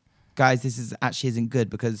like, guys, this isn't good,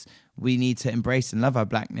 because we need to embrace and love our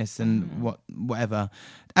blackness and whatever.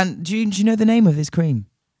 And do you know the name of this cream?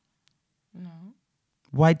 No.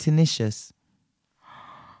 Whitenicious.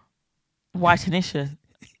 Whitenicious.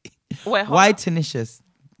 Wait, Whitenicious.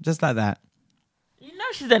 Just like that. You know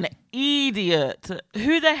she's an idiot.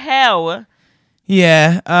 Who the hell?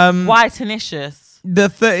 Yeah. Whitenicious. The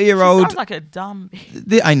 30-year-old... Sounds like a dumb...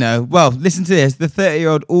 I know. Well, listen to this. The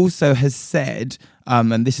 30-year-old also has said,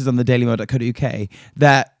 and this is on the dailymail.co.uk,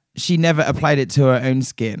 that she never applied it to her own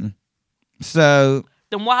skin. So...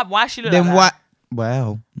 Then why she look like that?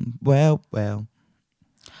 Well.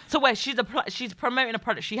 So wait, she's promoting a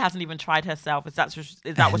product she hasn't even tried herself. Is that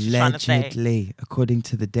what she's trying to say? Allegedly, according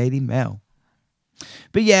to the Daily Mail.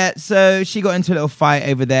 But yeah, so she got into a little fight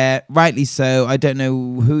over there. Rightly so. I don't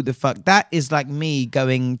know who the fuck. That is like me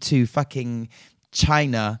going to fucking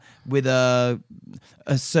China with a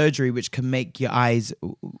surgery which can make your eyes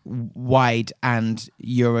wide and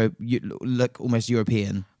you look almost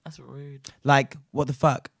European. That's rude. Like, what the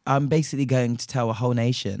fuck? I'm basically going to tell a whole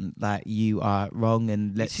nation that you are wrong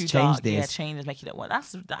and let's change this. Yeah, change and make it look well.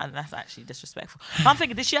 That's actually disrespectful. But I'm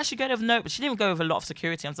thinking, did she actually go over? No, but she didn't go with a lot of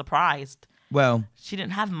security. I'm surprised. Well, she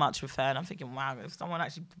didn't have much with her, and I'm thinking, wow, if someone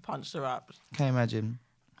actually punched her up, can you imagine?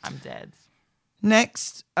 I'm dead.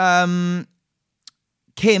 Next, Kim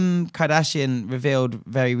Kardashian revealed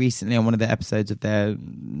very recently on one of the episodes of their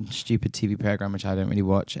stupid TV program, which I don't really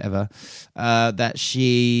watch ever, that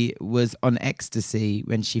she was on ecstasy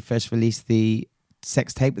when she first released the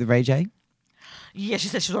sex tape with Ray J. Yeah, she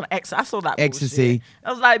said she was on ecstasy. I saw that ecstasy. Bullshit.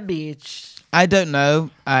 I was like, bitch. I don't know.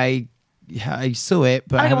 I saw it,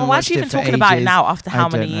 but I haven't why is watched she even it for talking about it ages. now after how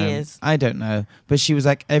many know. years? I don't know. But she was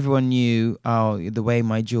like, everyone knew, the way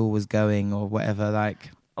my jewel was going or whatever.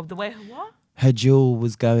 Like, of the way what? Her jewel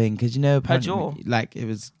was going, because her jewel, like, it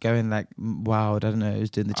was going like wild. I don't know. It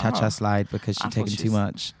was doing the cha-cha slide because she'd taken too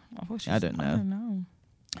much. I don't know.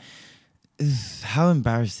 How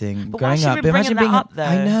embarrassing! But growing why up, she imagine being up though?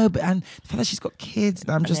 I know, but and the fact that she's got kids,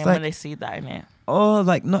 and I'm just like, when they see that in it. Oh,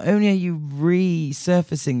 like, not only are you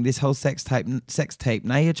resurfacing this whole sex tape,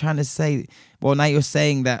 now you're trying to say, well, now you're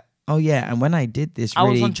saying that, oh yeah, and when I did this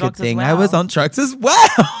really good thing, I was on drugs as well.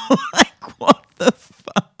 Like, what the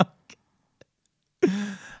fuck?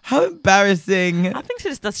 How embarrassing. I think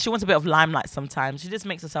she wants a bit of limelight sometimes. She just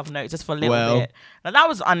makes herself know just for a little bit. Now, that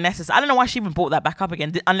was unnecessary. I don't know why she even brought that back up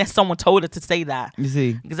again, unless someone told her to say that. You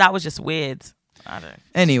see? Because that was just weird. I don't know.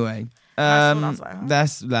 Anyway, I was like, huh?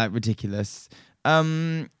 That's like ridiculous.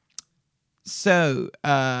 So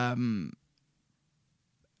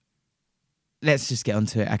let's just get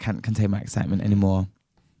onto it. I can't contain my excitement anymore.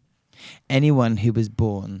 Anyone who was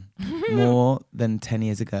born more than 10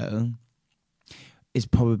 years ago is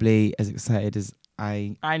probably as excited as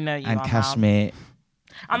I know you and are, Kashmir.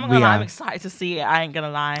 I'm not gonna lie, I'm excited to see it. I ain't gonna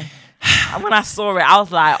lie. And when I saw it, I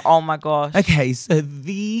was like, oh my gosh. Okay, so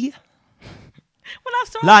the When I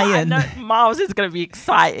saw Lion it, I know Miles is gonna be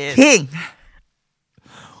excited. King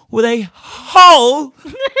with a whole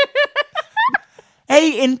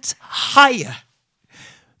entire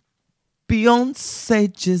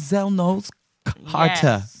Beyonce Giselle Knowles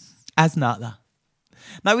Carter as Nala.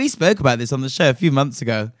 Now, we spoke about this on the show a few months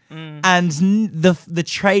ago, and the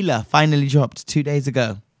trailer finally dropped 2 days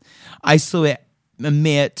ago. I saw it a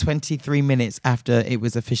mere 23 minutes after it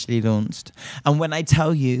was officially launched. And when I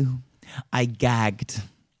tell you, I gagged.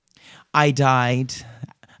 I died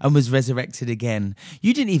and was resurrected again.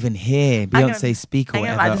 You didn't even hear Beyonce speak or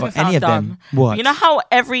whatever, or any of them. What? You know how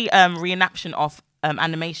every reenaction of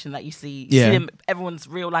animation that you see them, everyone's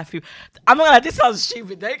real life. I'm not gonna lie, this sounds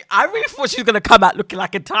stupid. I really thought she was gonna come out looking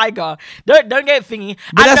like a tiger. Don't get thingy.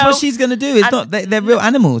 But that's what she's gonna do. It's not. They're real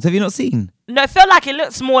animals. Have you not seen? No, it felt like it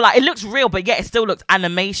looks more like it looks real, but yet it still looks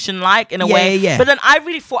animation-like in a way. Yeah. But then I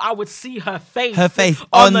really thought I would see her face. Her face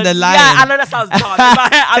on the lion. Yeah, I know that sounds dumb.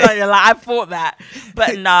 I thought that,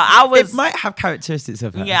 but no, I was. It might have characteristics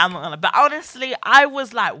of her. Yeah, I'm not gonna. But honestly, I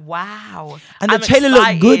was like, wow. And the trailer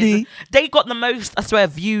looked goody. They got the most, I swear,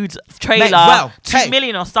 viewed trailer. 2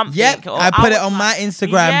 million or something. Yep, or I put it on my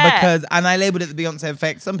Instagram because and I labeled it the Beyonce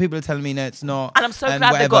effect. Some people are telling me no, it's not. And I'm so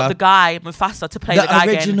glad they got the guy Mufasa to play the guy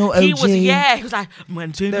original again. OG. He was like,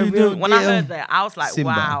 when I heard that, I was like, Simba.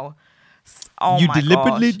 wow. Oh you my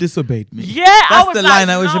deliberately gosh. disobeyed me. Yeah, that's I was the like, line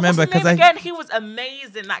I always remember because again, he was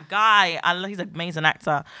amazing. That guy, he's an amazing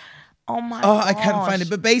actor. Oh my! Oh, I can't find it.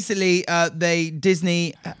 But basically,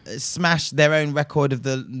 Disney smashed their own record of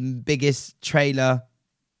the biggest trailer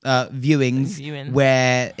viewings,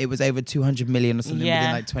 where it was over 200 million or something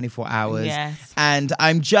within like 24 hours. Yes. And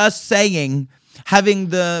I'm just saying, having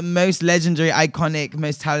the most legendary, iconic,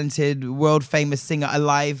 most talented, world famous singer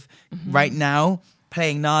alive right now,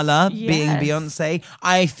 playing Nala, being Beyonce,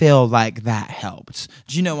 I feel like that helped.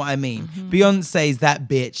 Do you know what I mean? Beyonce's that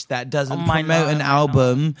bitch that doesn't promote an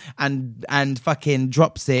album and fucking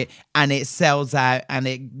drops it and it sells out and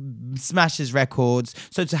it smashes records.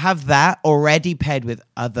 So to have that already paired with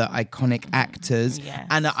other iconic actors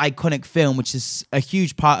and an iconic film, which is a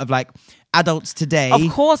huge part of like adults today. Of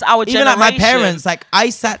course, our even generation. like my parents, like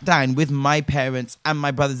I sat down with my parents and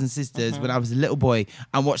my brothers and sisters when I was a little boy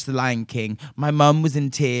and watched The Lion King. My mum was in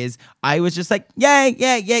tears. I was just like, yeah.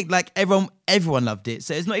 Like everyone loved it.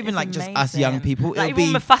 So it's not even like just us young people. Like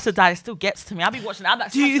even when Mufasa died, it still gets to me. I'll be watching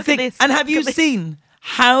it. Do you think? And have you seen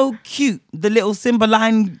how cute the little Simba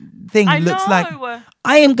lion thing looks like?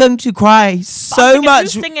 I am going to cry so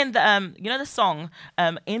much. Who's singing the you know the song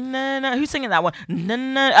who's singing that one?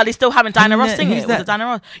 Are they still having Diana Ross sing it? Was it Diana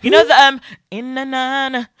Ross? You know the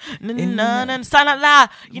sound like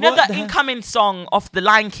that. You know the incoming song of the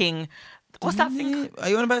Lion King. What's that thing? Are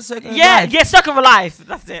you on about Circle of Life? Yeah, Circle of Life.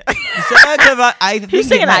 That's it. Circle of Life. I think Who's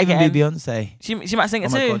singing that again? Be Beyonce. She might sing it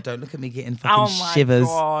too. Oh my god! Don't look at me getting fucking shivers.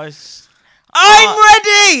 Oh my gosh. I'm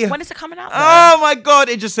ready! When is it coming out? Oh my god,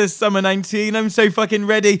 it just says summer 19. I'm so fucking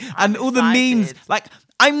ready. And all the memes, like,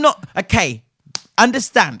 I'm not, okay,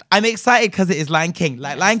 understand. I'm excited because it is Lion King.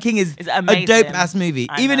 Like, Lion King is a dope ass movie.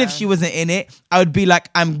 Even if she wasn't in it, I would be like,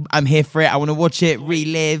 I'm here for it. I want to watch it,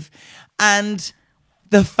 relive. And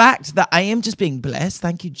the fact that I am just being blessed,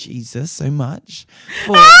 thank you, Jesus, so much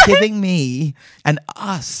for giving me and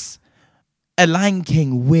us a Lion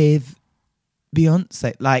King with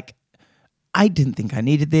Beyonce. Like, I didn't think I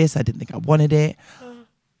needed this. I didn't think I wanted it.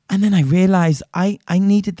 And then I realized I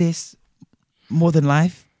needed this more than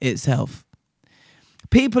life itself.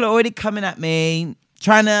 People are already coming at me,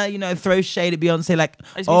 trying to, throw shade at Beyonce, like,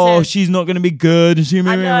 she's not going to be good. And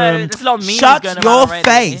I know, there's a lot of memes shut going your around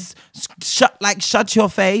face. Shut your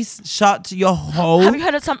face. Shut your hole. Have you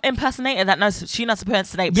heard of some impersonator that knows she knows to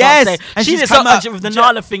impersonate Beyonce? Yes, and she did something with the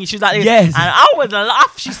Nala thing. She's like, yes, and I was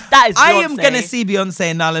laugh. That is Beyonce. I am gonna see Beyonce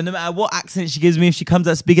and Nala no matter what accent she gives me. If she comes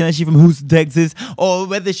out speaking as she from Houston, Texas, or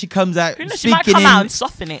whether she comes out speaking, she might come out and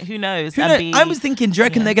soften it. Who knows? I was thinking, do you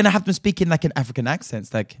reckon they're gonna have them speaking like an African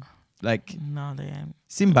accent, like no, they ain't.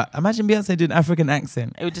 Simba. Imagine Beyonce doing an African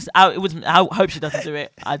accent. I hope she doesn't do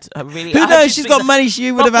it. Who knows? She's got money.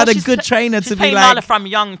 She would have had a good trainer to be like. Nala from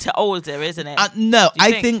young to older, isn't it? No,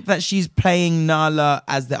 I think that she's playing Nala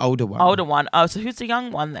as the older one. Older one. Oh, so who's the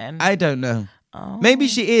young one then? I don't know. Maybe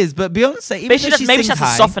she is, but Beyonce, even Maybe though she has to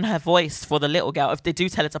high, soften her voice for the little girl if they do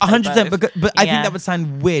tell her to play 100%. both. But I think that would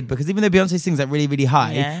sound weird because even though Beyonce sings like really, really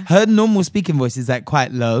high, her normal speaking voice is like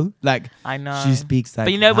quite low. Like I know she speaks like.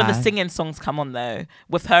 But you know when the high. singing songs come on though,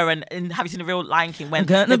 with her and have you seen the real Lion King when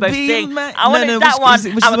Gonna they both be sing? my- I want No, that which one. is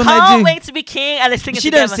the I one they can't do? wait to be king, and they sing it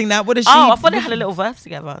She together. don't sing that. What does she? Oh, I thought they had a little verse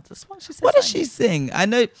together. That's what she said. What does she sing? I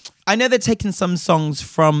know they're taking some songs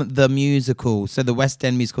from the musical, so the West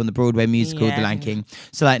End musical and the Broadway musical, The Lion King.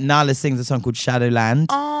 So like Nala sings a song called Shadowland.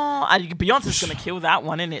 Oh, and Beyonce's gonna kill that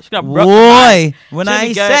one, isn't it? She's gonna rock the Boy, mic. when She's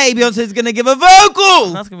I gonna go- say Beyonce's gonna give a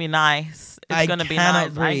vocal, that's gonna be nice. It's I gonna be cannot nice. I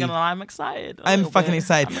ain't breathe. gonna lie, I'm excited. a I'm little fucking bit.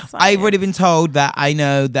 excited. I'm I've already been told that I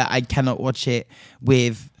know that I cannot watch it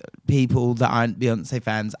with people that aren't Beyonce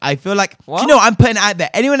fans. I feel like, do you know what? I'm putting it out there.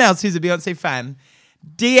 Anyone else who's a Beyonce fan,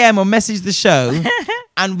 DM or message the show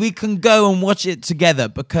and we can go and watch it together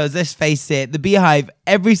because let's face it, the Beehive,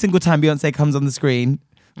 every single time Beyonce comes on the screen,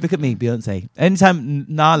 look at me, Beyonce. Anytime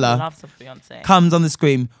Nala Loves of Beyonce. comes on the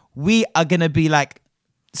screen, we are going to be like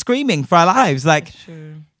screaming for our lives. Like,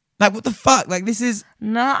 like what the fuck? Like this is...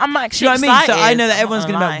 No, I'm Do actually you know what I mean? excited. So I know that I'm not everyone's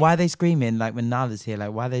gonna be lie. like, why are they screaming? Like when Nala's here,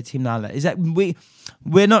 like why are they Team Nala? Is that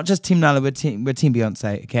we're not just Team Nala, we're Team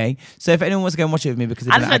Beyonce, okay? So if anyone wants to go and watch it with me because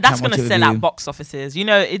I just know that's going to sell out box offices. You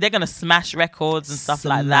know, they're going to smash records and stuff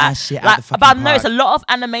like that. Smash it out Like, the fucking but I know it's a park. lot of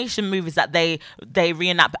animation movies that they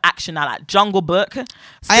reenact action now, like Jungle Book, I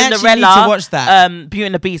actually Cinderella, need to watch that. Beauty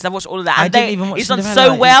and the Beast. I've watched all of that. I And didn't even watch it's done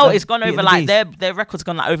Cinderella. so well. It's It's gone Beauty over and the like Beast. their record's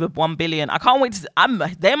gone like over 1 billion. I can't wait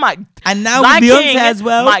to. They might. And now Lion with Beyonce King as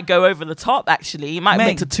well. might go over the top. Actually, it might Mate,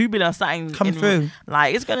 make to 2 billion or something. come through.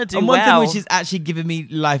 Like it's gonna do And one well. thing which is actually giving me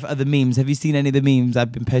life are the memes. Have you seen any of the memes?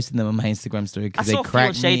 I've been posting them on my Instagram story I because they saw Field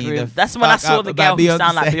cracked Shade me Room. the That's when I fuck saw up the girl about who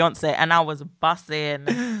sound like Beyonce. Beyonce, and I was busting.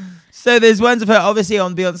 So there's ones of her, obviously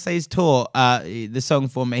on Beyonce's tour, the song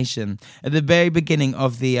Formation. At the very beginning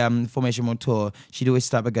of the Formation World Tour, she'd always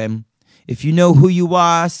start by going, if you know who you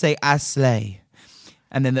are, say I slay.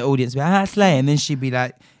 And then the audience would be like, I slay. And then she'd be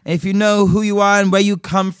like, if you know who you are and where you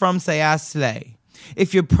come from, say I slay.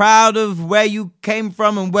 If you're proud of where you came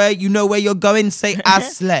from and where you know where you're going, say I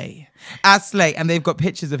slay. I slay. And they've got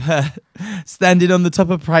pictures of her standing on the top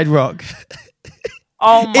of Pride Rock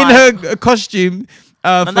Oh my! in her costume for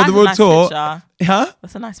that's the a world nice tour. picture. Huh?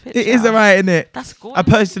 That's a nice picture. It is alright, isn't it? That's I gorgeous.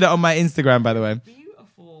 posted it on my Instagram, by the way.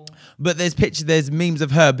 Beautiful. But there's memes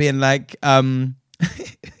of her being like, Oh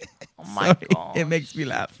my sorry, god! it makes me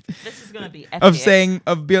laugh. This is gonna be epic.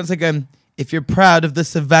 Of Beyonce going, if you're proud of the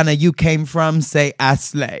savannah you came from, say I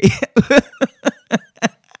slay.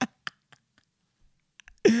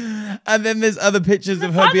 And then there's other pictures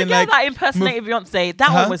of her the being girl like, that impersonated Beyonce. That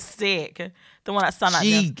Huh? one was sick. The one that sounded like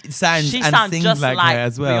she sounds she and sounds sings just like, like her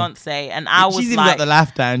as well. Beyonce, and I was She's even like, got the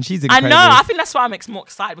laugh down. She's I incredible. know. I think that's why I'm more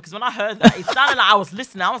excited because when I heard that, it sounded like I was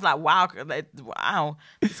listening. I was like, wow,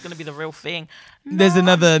 it's gonna be the real thing. There's No.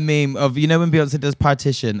 another meme of, you know, when Beyonce does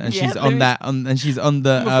Partition and Yeah, she's on there that, and she's on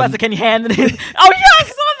the Mufasa, can you handle it? Oh yeah, I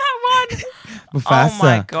saw that one. Mufasa, Oh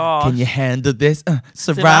my gosh. can you handle this? Sarabi,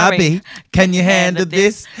 Sarabi, can you handle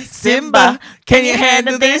this? Simba, can you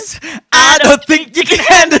handle this? I don't think you can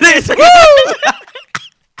handle this. Woo!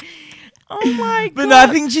 Oh my god. But no, I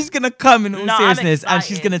think she's gonna come in all No, I'm seriousness and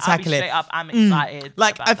she's excited. gonna I'll be tackle it. straight up, I'm excited.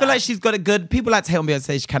 Like, about I feel that. like she's got it good. People like to hate on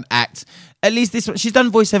Beyonce, she can act. At least this one, she's done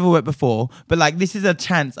voiceover work before, but like this is a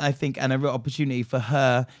chance, I think, and a real opportunity for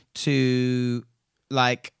her to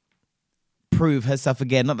like prove herself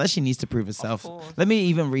again. Not that she needs to prove herself. course. Let me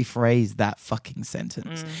even rephrase that fucking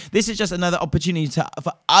sentence. This is just another opportunity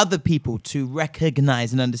for other people to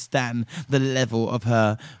recognize and understand the level of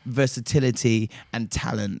her versatility and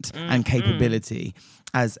talent and capability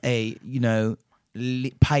as a, you know,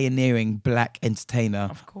 pioneering black entertainer.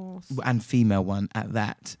 Of course. And female one at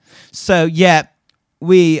that. So yeah,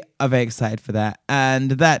 we are very excited for that.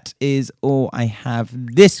 And that is all I have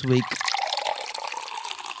this week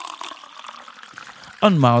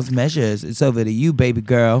on Miles Measures. It's over to you, baby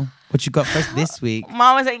girl. What you got for us this week?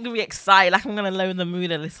 Mama's ain't gonna be excited. Like I'm gonna lower the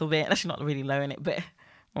mood a little bit. Actually, not really lowering it, but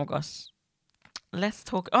oh my gosh. Let's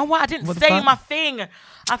talk. Oh, wow, I didn't What the say fuck? my thing. I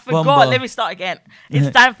One forgot. more. Let me start again. It's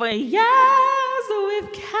time for Yes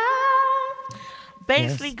with Kat.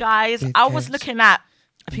 Basically, Yes guys, with I was Kat. looking at.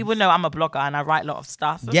 People know I'm a blogger and I write a lot of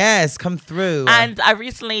stuff. Yes, come through. And I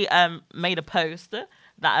recently made a post that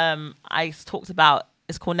I talked about.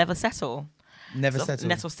 It's called Never Settle. Never So,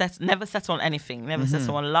 settle. Never settle on anything. Never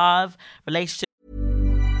settle on love, relationship.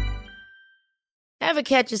 Ever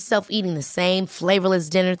catch yourself eating the same flavorless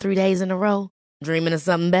dinner 3 days in a row? Dreaming of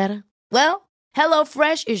something better? Well,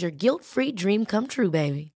 HelloFresh is your guilt-free dream come true,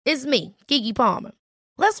 baby. It's me, Keke Palmer.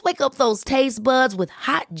 Let's wake up those taste buds with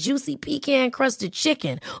hot, juicy pecan-crusted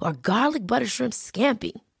chicken or garlic butter shrimp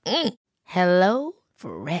scampi. Hello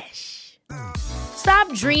Fresh.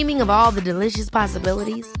 Stop dreaming of all the delicious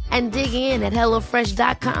possibilities and dig in at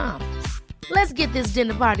HelloFresh.com. Let's get this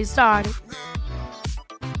dinner party started.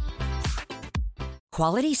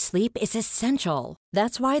 Quality sleep is essential.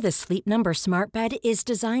 That's why the Sleep Number Smart Bed is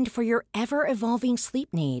designed for your ever-evolving sleep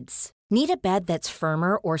needs. Need a bed that's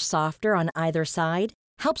firmer or softer on either side?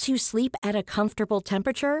 Helps you sleep at a comfortable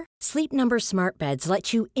temperature? Sleep Number Smart Beds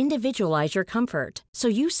let you individualize your comfort so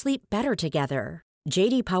you sleep better together.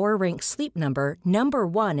 JD Power ranks Sleep Number number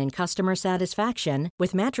 1 in customer satisfaction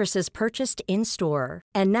with mattresses purchased in-store.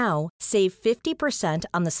 And now, save 50%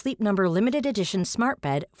 on the Sleep Number Limited Edition Smart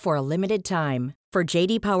Bed for a limited time. For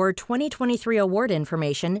JD Power 2023 award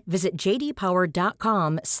information, visit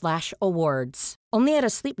jdpower.com/awards. Only at a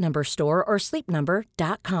Sleep Number store or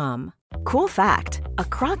sleepnumber.com. Cool fact, a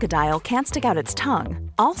crocodile can't stick out its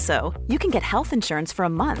tongue. Also, you can get health insurance for a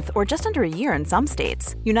month or just under a year in some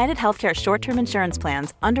states. United Healthcare short-term insurance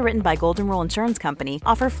plans, underwritten by Golden Rule Insurance Company,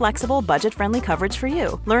 offer flexible, budget-friendly coverage for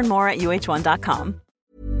you. Learn more at uh1.com.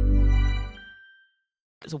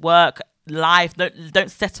 It's work, life.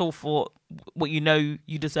 Don't settle for what you know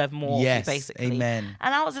you deserve more. Yes, basically. amen.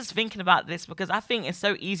 And I was just thinking about this because I think it's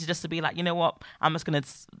so easy just to be like, you know what, I'm just gonna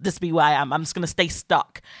just be where I am. I'm just gonna stay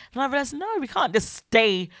stuck. And I realized, no, we can't just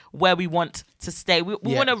stay where we want to stay. We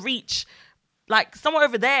want to reach like somewhere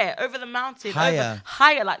over there, over the mountain,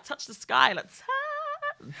 higher, like touch the sky, like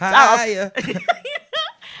higher.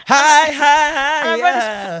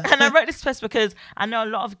 Higher. And I wrote this post because I know a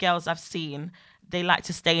lot of girls I've seen, they like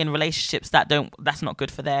to stay in relationships that's not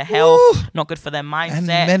good for their health, not good for their mindset, and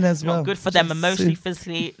men as well. Not good for them emotionally,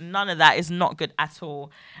 physically. None of that is not good at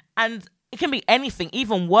all. And it can be anything,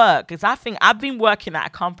 even work. Because I think I've been working at a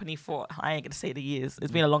company for, I ain't going to say the years.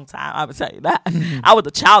 It's been a long time. I would tell you that. I was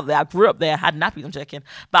a child there. I grew up there. I had nappies. I'm joking.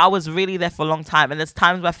 But I was really there for a long time. And there's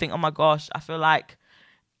times where I think, oh my gosh, I feel like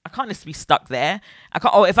I can't just be stuck there. I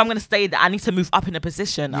can't. Oh, if I'm going to stay there, I need to move up in a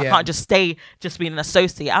position. I can't just stay just being an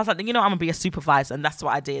associate. I was like, you know, I'm going to be a supervisor. And that's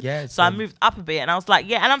what I did. Yeah, so I moved up a bit. And I was like,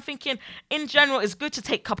 yeah. And I'm thinking, in general, it's good to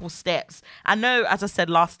take a couple steps. I know, as I said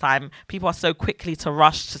last time, people are so quickly to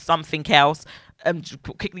rush to something else,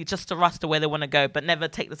 quickly just to rush to where they want to go, but never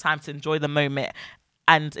take the time to enjoy the moment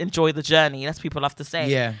and enjoy the journey. That's what people love to say.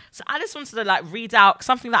 Yeah. So I just wanted to read out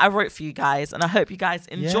something that I wrote for you guys. And I hope you guys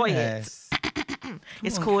enjoy it.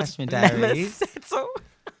 It's called Never Settle.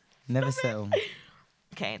 Never Settle.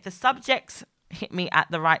 Okay, the subject hit me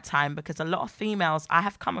at the right time because a lot of females I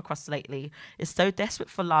have come across lately is so desperate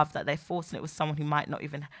for love that they're forcing it with someone who might not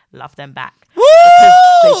even love them back. Woo!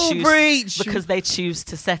 Because they choose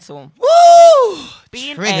to settle. Woo!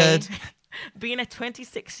 Triggered. Being a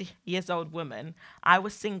 26 years old woman, I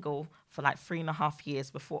was single for 3.5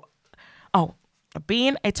 years before.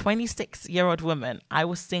 Being a 26-year-old woman, I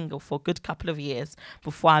was single for a good couple of years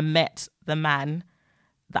before I met the man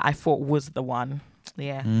that I thought was the one.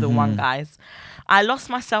 Yeah, the one, guys. I lost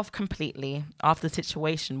myself completely after the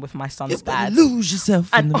situation with my son's dad. Lose yourself.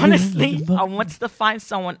 And honestly, I wanted to find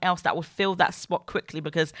someone else that would fill that spot quickly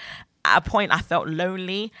because at a point I felt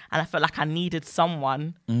lonely and I felt like I needed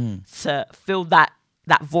someone to fill that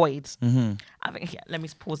void. I think, let me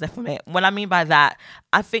pause there for a minute. What I mean by that,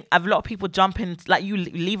 I think a lot of people jump in, you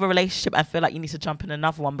leave a relationship and feel like you need to jump in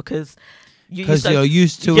another one because you're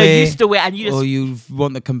used to it, and you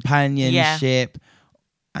want the companionship.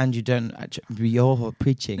 And you don't actually, you're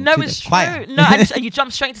preaching. No, it's true. No, and you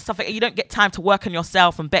jump straight into stuff. You don't get time to work on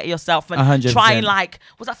yourself and better yourself and 100%. try and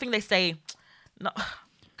what's that thing they say? Not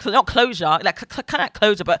closure, kind of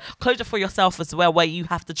closure, but closure for yourself as well, where you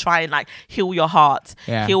have to try and heal your heart,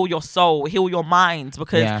 heal your soul, heal your mind,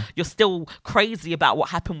 because you're still crazy about what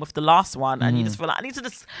happened with the last one, and you just feel like I need to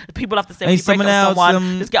just. People have to say, when you break up with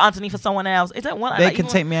someone, just get underneath for someone else. It don't want they can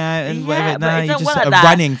take me out and whatever. No, you just are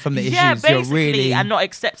running from the issues. Yeah, basically, you're really and not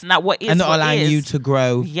accepting that what is and not what allowing is. you to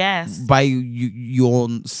grow. Yes, by your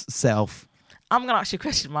self. I'm going to ask you a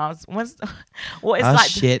question, Miles. What is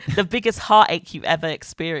the biggest heartache you've ever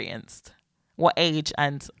experienced? What age?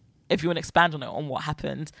 And if you want to expand on it, on what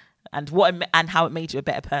happened and how it made you a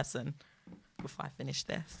better person before I finish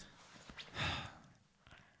this.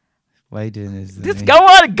 Why are you doing this? Just go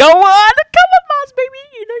on. Come on, Miles, baby.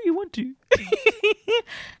 You know you want to.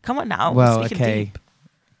 Come on now. Well, okay. Deep.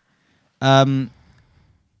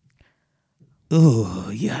 Oh,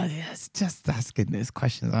 yeah, it's just asking those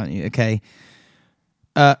questions, aren't you? Okay.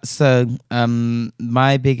 So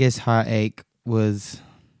my biggest heartache was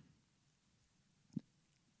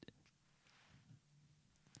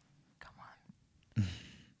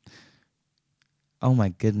Oh my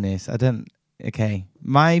goodness. Okay.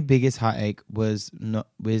 My biggest heartache was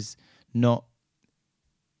not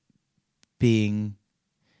being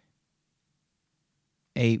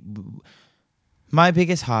my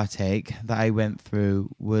biggest heartache that I went through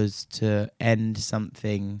was to end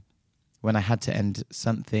something when I had to end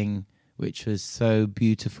something which was so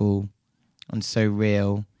beautiful and so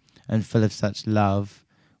real and full of such love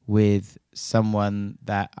with someone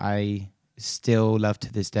that I still love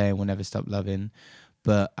to this day and will never stop loving.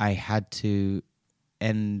 But I had to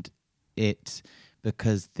end it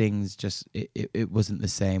because things just, it wasn't the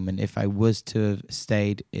same. And if I was to have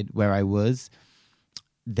stayed where I was,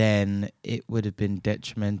 then it would have been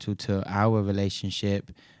detrimental to our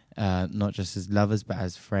relationship, not just as lovers, but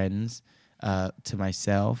as friends, to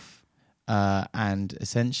myself. And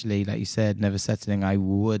essentially, like you said, never settling, I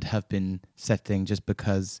would have been settling just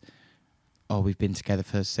because, we've been together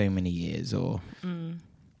for so many years or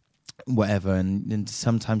whatever. And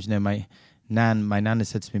sometimes, my nan has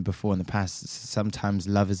said to me before in the past, sometimes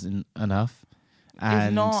love isn't enough.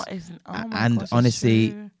 And, isn't. Oh my and gosh,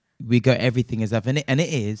 honestly, we go everything is love, and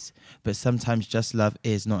it is, but sometimes just love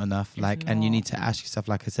is not enough. And you need to ask yourself,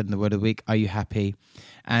 like I said in the word of the week, are you happy?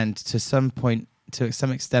 And to some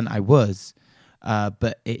extent, I was,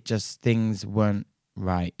 but it just, things weren't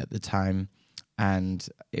right at the time, and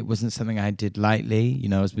it wasn't something I did lightly.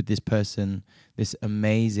 I was with this person, this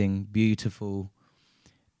amazing, beautiful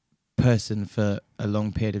person for a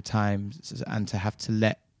long period of time, and to have to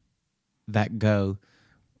let that go,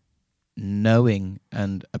 knowing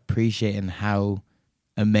and appreciating how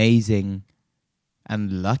amazing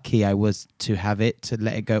and lucky I was to have it, to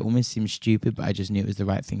let it go, almost seems stupid, but I just knew it was the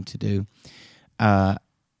right thing to do.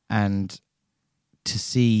 And to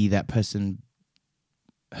see that person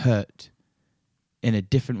hurt in a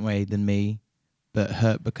different way than me, but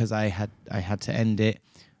hurt because I had to end it,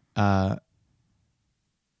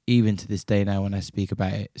 even to this day now when I speak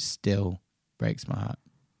about it, still breaks my heart.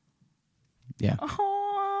 Yeah.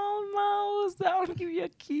 I'll give you a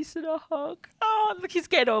kiss and a hug. Oh, look, he's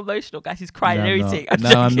getting all emotional, guys. He's crying and everything.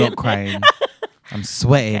 I'm not crying. I'm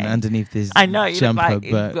sweating underneath this jumper,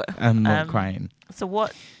 but I'm not crying. So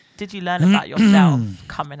what did you learn about yourself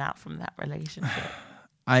coming out from that relationship?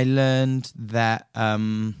 I learned that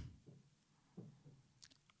I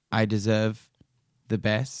deserve the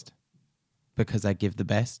best because I give the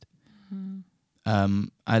best.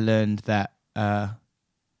 I learned that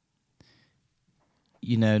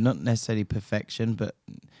not necessarily perfection, but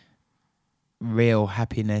real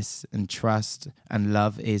happiness and trust and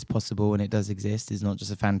love is possible, and it does exist. It's not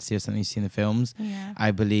just a fantasy or something you see in the films. Yeah.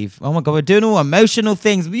 I believe. Oh my God, we're doing all emotional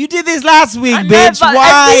things. But you did this last week, bitch.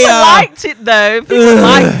 Why? People liked it though. People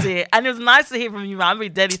liked it, and it was nice to hear from you. I'm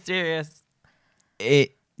being deadly serious.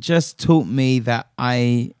 It just taught me that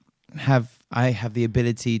I have the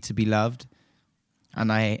ability to be loved,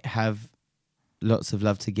 and I have lots of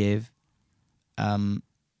love to give.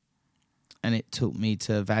 And it taught me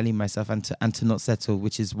to value myself and to not settle,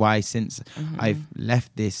 which is why since I've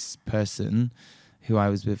left this person who I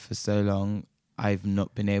was with for so long, I've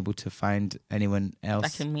not been able to find anyone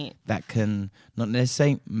else that can not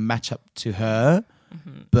necessarily match up to her,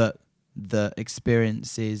 but the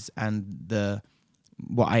experiences and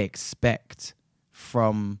what I expect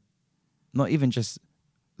from not even just,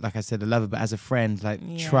 like I said, a lover, but as a friend,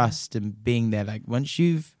 trust and being there. Like once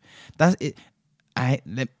that's it.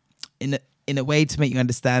 In a way to make you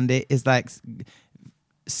understand it, is like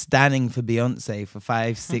standing for Beyonce for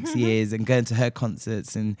 5-6 years and going to her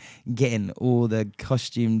concerts and getting all the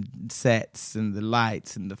costume sets and the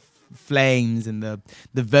lights and the flames and the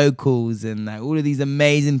vocals and all of these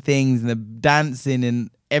amazing things and the dancing and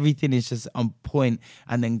everything is just on point,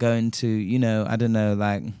 and then going to I don't know,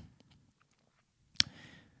 like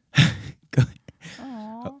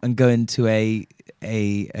and going to a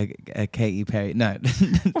Katy Perry. No.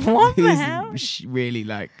 What the hell?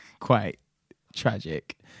 Really quite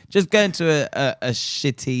tragic. Just going to a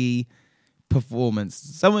shitty performance.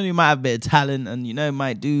 Someone who might have a bit of talent and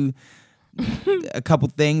might do a couple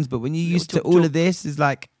things, but when you're used to all of this, is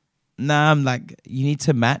like, nah, I'm like, you need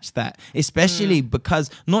to match that. Especially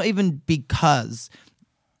because not even because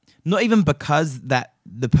that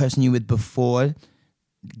the person you were with before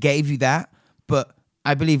gave you that, but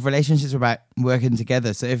I believe relationships are about working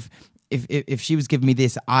together. So if she was giving me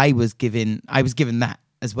this, I was given that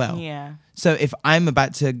as well. Yeah. So if I'm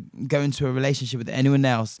about to go into a relationship with anyone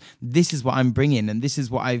else, this is what I'm bringing, and this is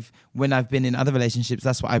what when I've been in other relationships,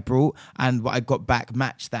 that's what I brought, and what I got back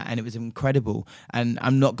matched that, and it was incredible. And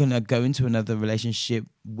I'm not gonna go into another relationship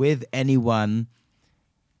with anyone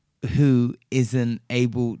who isn't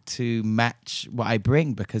able to match what I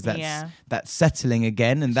bring, because that's settling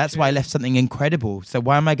again, and that's why I left something incredible. So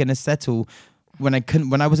why am I going to settle when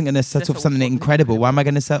I wasn't going to settle for something incredible? Why am I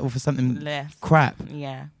going to settle for something less crap?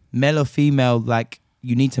 Yeah, male or female, like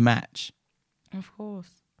you need to match. Of course.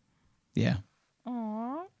 Yeah.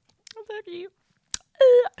 Aww, thank you.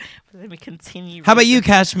 Let me continue. How about you,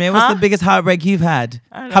 Kashmir? What's the biggest heartbreak you've had?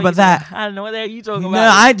 How about that? I don't know what the hell you talking about. No,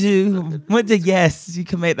 I do. Yes, you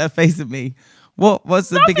can make that face at me. What's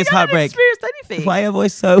the biggest heartbreak? I haven't experienced anything. Why are your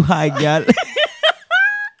voice so high, girl?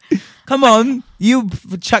 Come on, you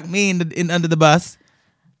chuck me in under the bus.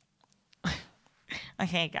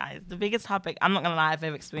 Okay, guys, the biggest heartbreak, I'm not gonna lie, I've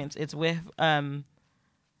ever experienced, it's with I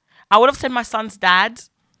would have said my son's dad,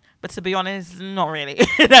 but to be honest, not really.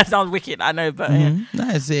 That sounds wicked, I know, but No,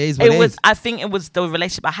 it is what it is. I think it was the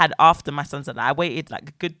relationship I had after my son's dad. I waited like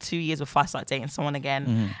a good 2 years before I started dating someone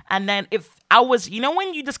again. And then if I was,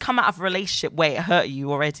 when you just come out of a relationship where it hurt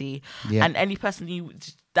you already, and any person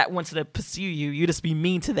that wanted to pursue you just be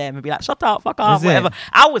mean to them and be like, shut up, fuck off, whatever.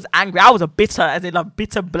 I was angry. I was a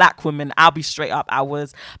bitter black woman. I'll be straight up. I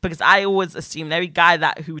was, because I always assumed every guy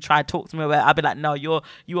who tried to talk to me, I'd be like, no, you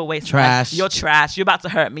were wasting trash. You're trash. You're about to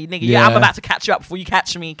hurt me, nigga. I'm about to catch you up before you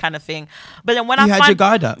catch me, kind of thing. But then when you had your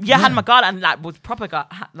guard up. Yeah, I had my guard up, and like was proper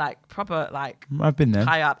I've been there.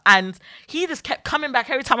 High up, and he just kept coming back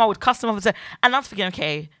every time I would cuss him off, and I was thinking,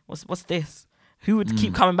 okay, what's this? Who would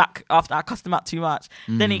keep coming back after I cussed him out too much?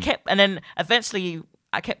 Then he kept, and then eventually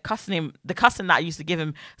I kept cussing him. The cussing that I used to give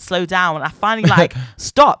him slowed down, and I finally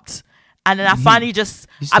stopped. And then I finally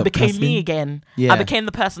I became cussing? me again. Yeah. I became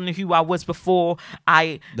the person who I was before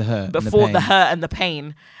the hurt and the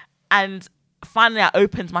pain. And finally I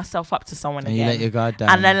opened myself up to someone again. You let your guard down.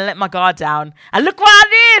 And then I let my guard down. And look what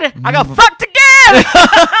I did! I got fucked again!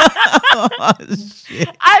 Oh, shit.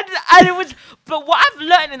 And it was, but what I've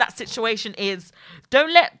learned in that situation is I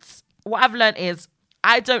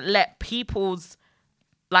don't let people's,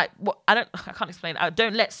 I can't explain it. I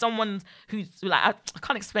don't let someone who's like, I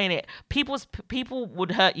can't explain it. People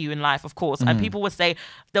would hurt you in life, of course. And people would say,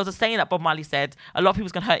 there was a saying that Bob Marley said, a lot of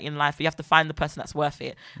people's going to hurt you in life, but you have to find the person that's worth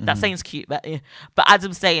it. That saying's cute, but as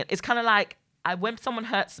I'm saying, it's kind of like, when someone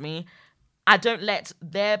hurts me, I don't let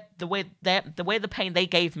the way the pain they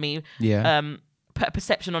gave me, put a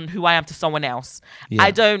perception on who I am to someone else.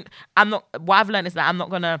 What I've learned is that I'm not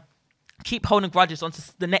going to keep holding grudges onto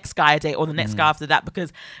the next guy I date or the next guy after that,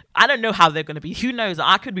 because I don't know how they're going to be. Who knows?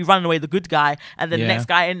 I could be running away the good guy, and then the next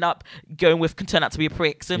guy I end up going with can turn out to be a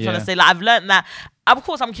prick. So I'm trying to say, I've learned that. Of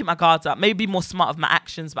course, I'm going to keep my guards up, maybe be more smart of my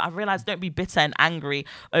actions, but I've realized, don't be bitter and angry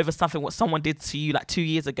over what someone did to you 2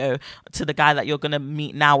 years ago to the guy that you're going to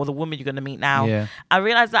meet now, or the woman you're going to meet now. I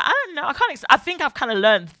realized that, I don't know, I think I've kind of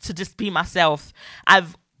learned to just be myself. I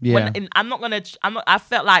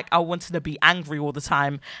felt like I wanted to be angry all the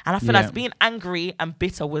time, and I feel like being angry and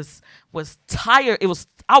bitter was tired.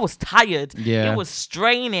 I was tired. It was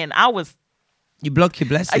straining. You block your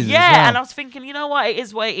blessings. Yeah, as well. and I was thinking, you know what, it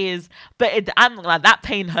is what it is. But I'm not like, that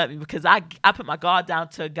pain hurt me, because I put my guard down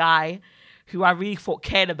to a guy who I really thought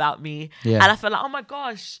cared about me. And I felt like, oh my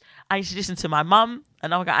gosh, I used to listen to my mum,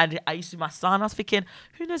 and I used to my son. I was thinking,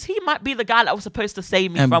 who knows, he might be the guy that was supposed to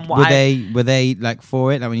save me from what were they like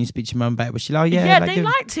for it? Like when you speak to your mum about it, was she like, oh yeah? Yeah, like, they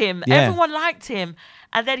liked him. Yeah. Everyone liked him.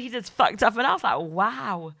 And then he just fucked up, and I was like,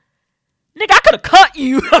 wow. Nigga, I could have cut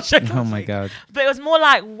you. Oh my God. But it was more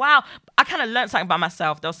like, wow. I kind of learned something about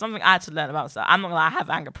myself. There was something I had to learn about myself. I'm not gonna lie, I have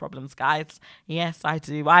anger problems, guys. Yes, I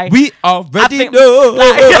do. We already know.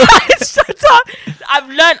 Shut up. I've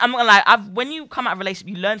learned, I'm not gonna lie, when you come out of a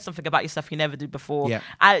relationship, you learn something about yourself you never did before. Yeah.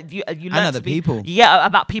 You learn and other people. Yeah,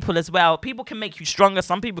 about people as well. People can make you stronger.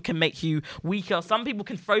 Some people can make you weaker. Some people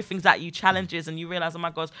can throw things at you, challenges, and you realize, oh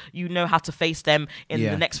my God, you know how to face them in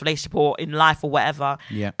the next relationship or in life or whatever.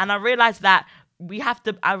 Yeah. And I realized that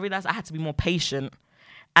I realized I had to be more patient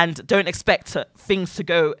and don't expect things to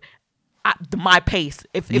go at my pace.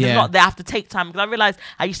 If it's not there, I have to take time, because I realized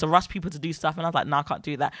I used to rush people to do stuff, and I was like, no, I can't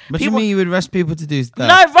do that. What do you mean you would rush people to do stuff?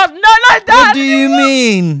 No, like that. What do you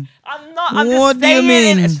mean? I'm not. I'm what just do you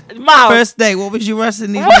mean? First date, what was you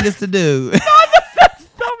rushing these niggas to do?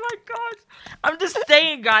 Oh my God. I'm just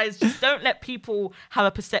saying, guys, just don't let people have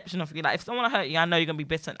a perception of you. Like, if someone hurt you, I know you're going to be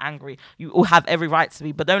bitter and angry. You all have every right to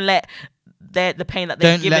be, but don't let the pain that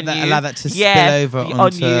they've given you. Allow that to spill over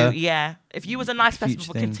on you. Yeah. If you was a nice person,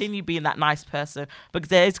 future continue being that nice person, because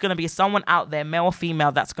there's going to be someone out there, male or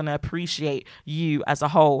female, that's going to appreciate you as a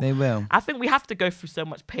whole. They will. I think we have to go through so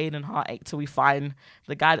much pain and heartache till we find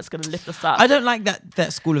the guy that's going to lift us up. I don't like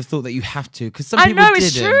that school of thought that you have to, because some people know, didn't.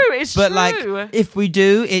 it's true. It's but true. like, if we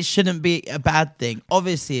do, it shouldn't be a bad thing.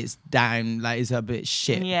 Obviously, it's down, like it's a bit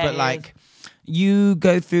shit. Yeah, but like, you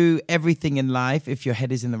go through everything in life if your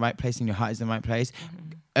head is in the right place and your heart is in the right place.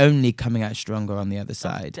 Only coming out stronger on the other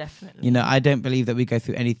side. Definitely. You know, I don't believe that we go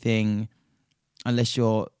through anything unless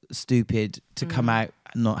you're stupid to come out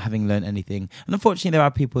not having learned anything. And unfortunately, there are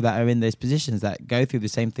people that are in those positions that go through the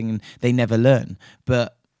same thing and they never learn.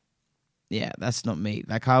 But yeah, that's not me.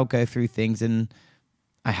 Like, I'll go through things, and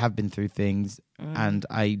I have been through things, and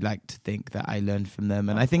I like to think that I learned from them.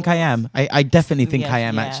 And I think I am. I definitely think I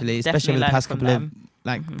am, actually, especially over the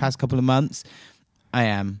past couple of months. I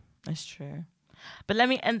am. That's true. But let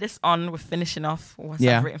me end this on with finishing off what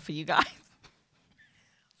I've written for you guys.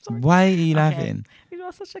 Why are you laughing? You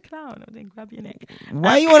are such a clown. I didn't grab your neck.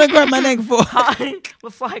 Why you want to grab my neck for?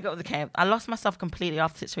 Before I got to the camp, I lost myself completely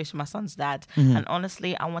after the situation with my son's dad. And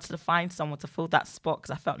honestly, I wanted to find someone to fill that spot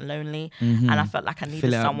because I felt lonely and I felt like I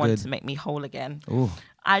needed someone to make me whole again. Ooh.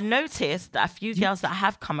 I noticed that a few girls that I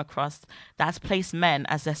have come across that has placed men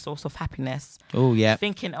as their source of happiness. Oh, yeah.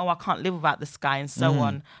 Thinking, I can't live without this guy and so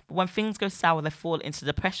on. But when things go sour, they fall into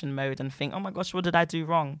depression mode and think, oh my gosh, what did I do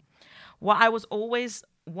wrong? What I was always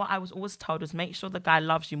told was make sure the guy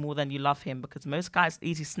loves you more than you love him, because most guys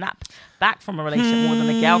easily snap back from a relationship more than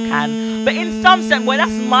a girl can. But in some sense, well,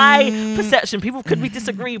 that's my perception. People could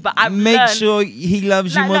disagree, but I've make sure he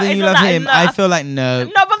loves you more than you love him. I feel like no.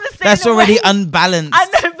 No, but I'm just saying that's already unbalanced. I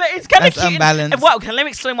know, but it's kind of cute. Unbalanced. Well, can let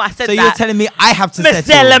me explain what I said. So you're telling me I have to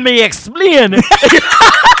settle? Let me explain.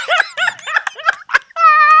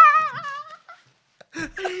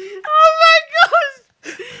 Oh my gosh,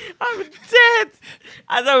 I'm dead.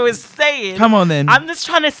 As I was saying, come on then. I'm just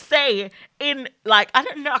trying to say, in like, I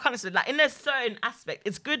don't know, I can't say, like, in a certain aspect,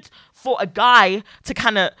 it's good for a guy to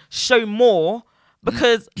kind of show more,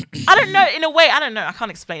 because I don't know, in a way, I don't know, I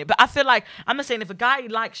can't explain it, but I feel like, I'm just saying, if a guy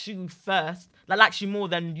likes you first, like likes you more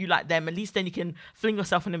than you like them, at least then you can fling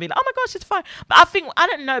yourself in and be like, oh my gosh, it's fine. But I think, I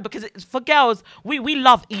don't know, because for girls, we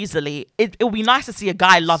love easily. It'll be nice to see a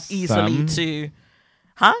guy love easily too.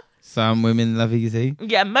 Huh? Some women love easy.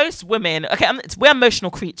 Yeah, most women. Okay, we're emotional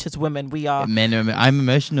creatures, women. We are. Men are. I'm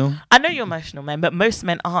emotional. I know you're emotional, man, but most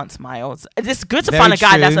men aren't, Miles. It's good to find a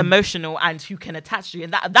guy that's emotional and who can attach to you,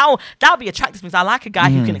 and that'll be attractive, because I like a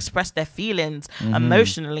guy who can express their feelings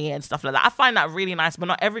emotionally and stuff like that. I find that really nice, but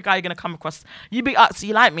not every guy you're gonna come across. You be so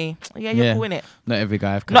you like me? Yeah, you're cool in it. Not every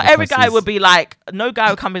guy. Not every guy would be like. No guy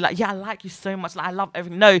would come and be like, yeah, I like you so much. Like, I love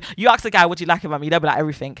everything. No, you ask a guy, what do you like about me? They'll be like,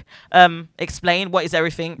 everything. Explain what is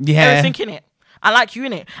everything. Yeah. Everything in it. I like you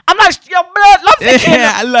in it. I'm like, yo, blood, love it.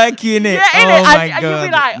 Yeah, I like you in it. Yeah, in it. My God. And you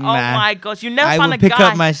be like, oh my gosh, you never find a guy. I will pick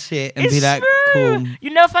up my shit and be like, cool. You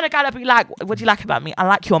never find a guy that be like, what do you like about me? I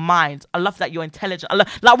like your mind. I love that you're intelligent.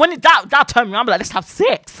 like when that turn me on, I'm like, let's have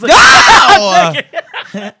sex. No!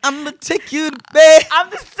 I'm gonna take you to bed.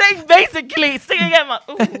 I'm just saying, basically, sing again.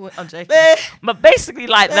 Ooh, I'm joking. But basically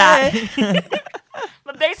like that.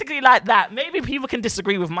 But basically like that. Maybe people can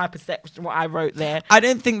disagree with my perception, what I wrote there. I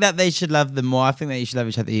don't think that they should love them more. I think that you should love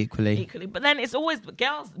each other equally. But then it's always,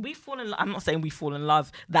 girls, we fall in love. I'm not saying we fall in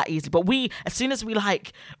love that easily, but as soon as we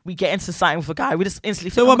get into something with a guy, we just instantly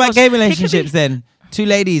So what about gay relationships then? 2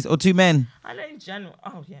 ladies or 2 men? I know in general.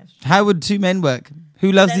 Oh, yeah. How would 2 men work?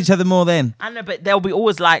 Who loves each other more then? I know, but there'll be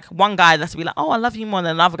always like one guy that's be like, oh, I love you more,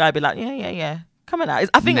 than another guy be like, yeah. Coming out.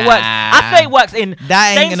 I think it works. I think it works in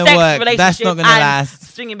that ain't gonna work. That's not gonna last.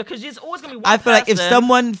 Stringing, because it's always gonna be one I feel person.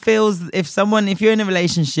 Like if you're in a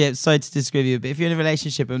relationship, sorry to disagree with you, but if you're in a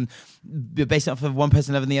relationship and you're based off of one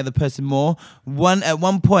person loving the other person more, at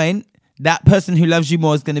one point, that person who loves you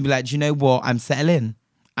more is gonna be like, do you know what? I'm settling.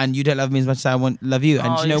 And you don't love me as much as I love you.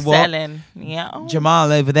 And do you know what? Settling. Yeah. Oh.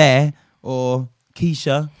 Jamal over there, or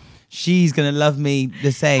Keisha, she's gonna love me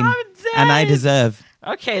the same. And I deserve.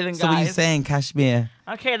 Okay then, guys. So what are you saying, Kashmir?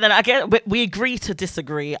 Okay then, I guess we agree to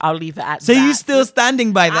disagree. I'll leave it at that. So you still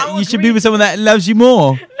standing by that? You should be with someone that loves you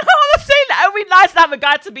more. No, I'm not saying that. It would be nice to have a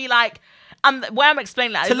guy to be like, where I'm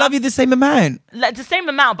explaining that. To love you the same amount. Like, the same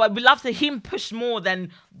amount, but we love to him push more than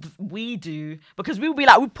we do, because we would be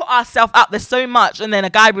like, we put ourselves out there so much, and then a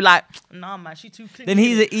guy would be like, nah man, she too clingy. Then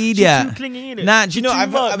he's an idiot. She too clingy in it. Nah, do you know, I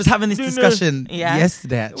was having this discussion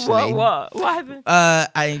yesterday actually. What happened?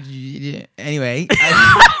 Anyway.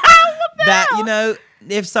 That, you know,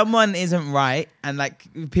 if someone isn't right, and like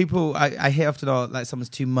people, I hear often, oh, like someone's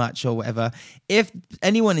too much or whatever. If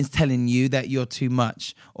anyone is telling you that you're too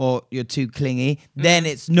much or you're too clingy, then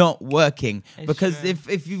it's not working. Because true.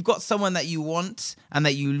 if you've got someone that you want and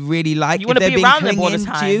that you really like, You if wanna they're be being around them all the clingy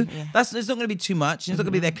to time. you, Yeah. it's not going to be too much. It's not going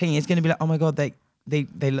to be that clingy. It's going to be like, oh my god, they like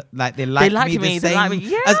They me like the me, same they like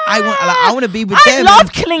me. as I want. Like, I want to be with I them. love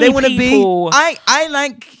and clingy they wanna people. Be. I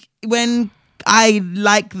like when I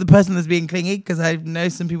like the person that's being clingy, because I know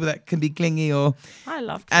some people that can be clingy I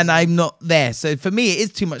love and I'm not there. So for me, it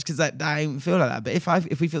is too much because I don't feel like that. But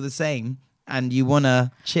if we feel the same and you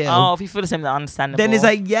wanna chill, Oh, if you feel the same, that's understandable. then it's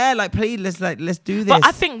like, yeah, like please, let's do this. But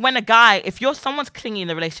I think when a guy, if someone's clingy in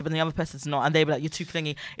the relationship and the other person's not, and they be like, you're too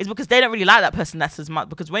clingy, it's because they don't really like that person that's as much.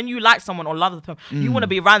 Because when you like someone or love the person, you want to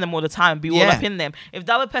be around them all the time, be all Yeah. up in them. If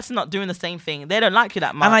the other person's not doing the same thing, they don't like you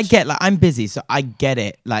that much. and I get, like, I'm busy, so I get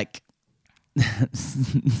it. Like,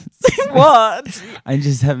 what? I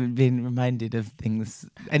just haven't been reminded of things.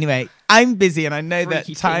 Anyway, I'm busy, and I know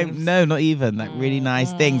Freaky that time. things. No, not even like really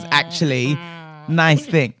nice things. Actually, nice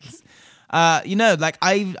things. Like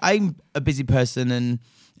I'm a busy person, and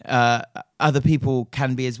other people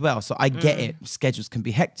can be as well. So I get it. Schedules can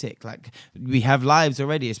be hectic. Like, we have lives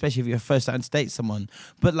already, especially if you're first starting to date someone.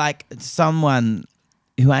 But like someone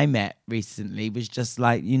who I met recently was just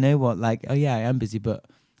like, you know what? Like, oh yeah, I am busy, but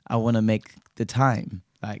I want to make the time.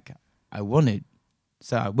 Like, I wanted,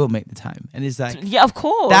 so I will make the time. And it's like, Yeah, of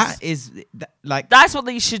course. that's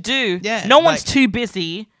what you should do. Yeah, No one's like- too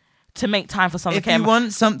busy to make time for something. if you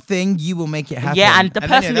want something, you will make it happen. Yeah, and the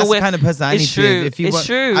person anyway, you're that's with the kind of person I is need true. to be. If you It's want,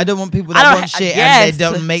 true. I don't want people I that don't want ha- shit yes. and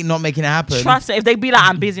they don't not making it happen. Trust me, if they be like,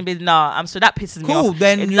 I'm busy, nah, so that pisses me off. Cool,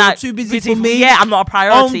 then It's you're too busy for me. Yeah, I'm not a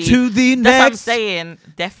priority. On to the That's what I'm next. saying.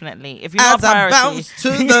 Definitely. If you're not As a I priority. bounce to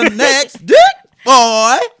the next dick,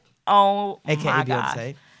 boy. Oh, AKA my God.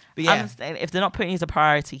 Beyonce. But I'm yeah, saying, if they're not putting you as a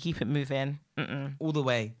priority, keep it moving. all the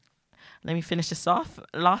way. Let me finish this off.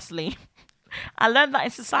 Lastly, I learned that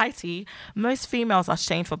in society, most females are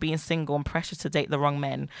shamed for being single and pressured to date the wrong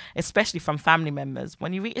men, especially from family members.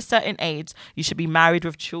 When you reach a certain age, you should be married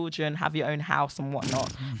with children, have your own house and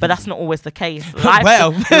whatnot. But that's not always the case. Life,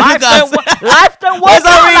 Well, life that's- don't work Where's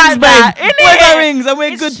our out rings, like that, babe? innit? Where's our rings? And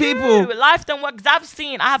we're It's good true. people. Life don't work. 'Cause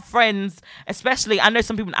I have friends, especially, I know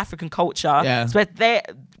some people in African culture, Yeah. so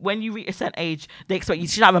when you reach a certain age, they expect you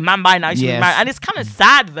should have a man by now. You should be Yes. married. And it's kind of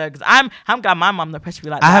sad though, because I'm glad my mum not pressure me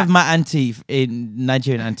like that. I have my auntie,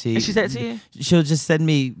 Nigerian auntie. She said it to you? She'll just send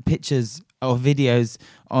me pictures or videos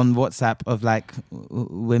on WhatsApp of like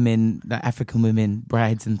women, like African women,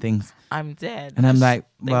 brides and things. I'm dead. And I'm like,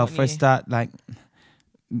 They well, want for a you. start, like,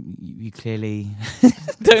 you clearly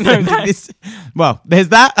Don't know that. Well, there's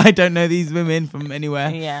that. I don't know these women from anywhere.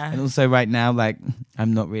 Yeah. And also right now, like,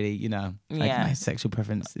 I'm not really, like Yeah. my sexual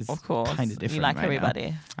preference is Of course. kind of different. You like right now.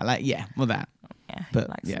 everybody. I like, well, that. Yeah. But, He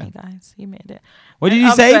likes yeah. me, guys. He made it. What did you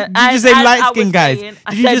I'm say? sorry, Did you say I light was skin guys? saying- Did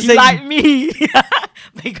I you said just you say like me?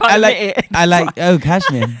 They can't I like admit it. I like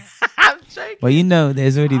Kashmir. I'm joking. Well,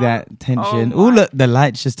 there's already that tension. oh Oh, my- look, the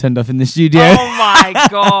lights just turned off in the studio. Oh my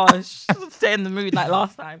gosh. Stay in the mood like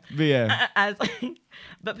last time. But yeah.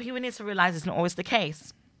 But people need to realize it's not always the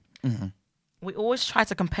case. Mm-hmm. We always try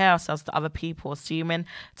to compare ourselves to other people, assuming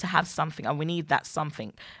to have something, and we need that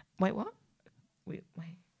something. Wait, what? Wait.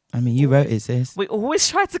 I mean, you wrote it, sis. We always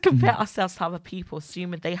try to compare Mm-hmm. ourselves to other people,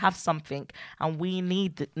 assuming they have something, and we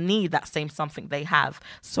need that same something they have,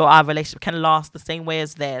 so our relationship can last the same way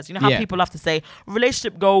as theirs. You know how Yeah. people love to say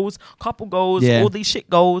relationship goals, couple goals, Yeah. all these shit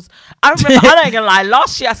goals. I remember, I don't gonna lie,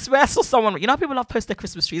 last year I swear I saw someone. You know how people love post their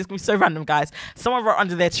Christmas tree. It's gonna be so random, guys. Someone wrote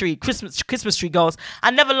under their tree Christmas tree goals.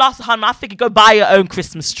 I never lost a hundred. I think you go buy your own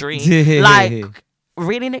Christmas tree. Like,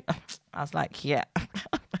 really, Nick? I was like, yeah.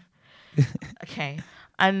 Okay.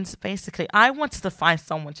 And basically, I wanted to find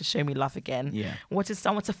someone to show me love again. Yeah. Wanted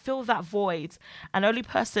someone to fill that void. And the only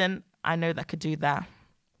person I know that could do that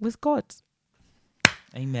was God.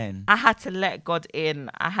 Amen. I had to let God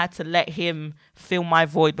in. I had to let him fill my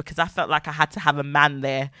void because I felt like I had to have a man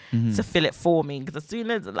there to fill it for me. Because as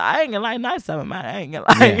soon as, I ain't gonna lie, nice to have a man. I ain't gonna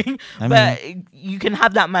lie. Yeah. I But you can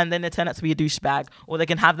have that man, then they turn out to be a douchebag. Or they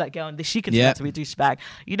can have that girl and she can turn Yeah. out to be a douchebag.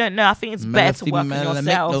 You don't know. I think it's better to work on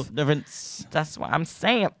yourself. No difference. That's what I'm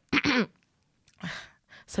saying.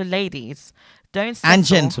 So ladies, don't settle. And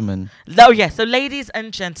gentlemen. Oh yeah, so ladies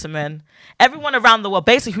and gentlemen, everyone around the world,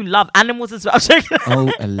 basically who love animals as well. I'm joking. Oh,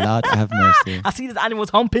 Lord, have mercy. I see these animals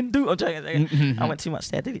humping, dude. I'm joking. I went too much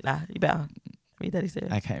there, did it? You better. Read that, he said.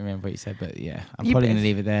 I can't remember what you said, but yeah. I'm You probably bet- going to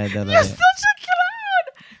leave it there. They'll You're love such it. a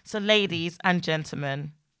clown. So ladies and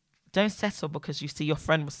gentlemen, Don't settle because you see your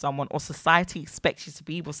friend with someone or society expects you to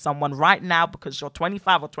be with someone right now because you're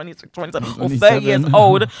 25 or 26, 27 or 30 years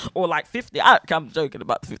old or like 50. I'm joking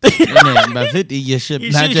about 50. About 50, you should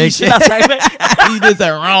not joking. You did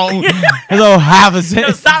that wrong. There's all half a second.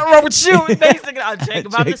 There's something wrong with you. Basically, I'm joking.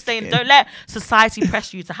 But I'm just saying, don't let society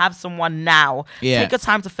pressure you to have someone now. Yeah. Take your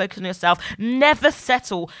time to focus on yourself. Never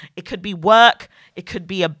settle. It could be work. It could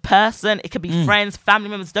be a person. It could be friends, family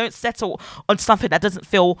members. Don't settle on something that doesn't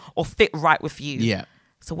feel or fit right with you. Yeah.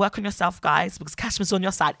 So work on yourself, guys, because Cashmere's on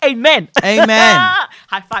your side. Amen. Amen.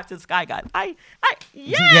 High five to the sky, guys.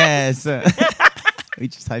 Yes. We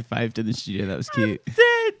just high-fived in the studio. That was cute.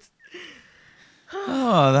 Did.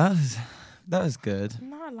 Oh, that was good.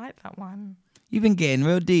 No, I like that one. You've been getting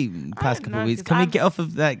real deep in the past couple of weeks. Can we get off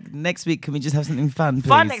of like next week? Can we just have something fun, please?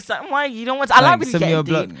 Fun next time. Why you don't want to? I like when you get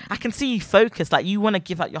deep. I can see you focus. Like you want to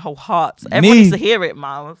give out your whole heart. So everyone needs to hear it,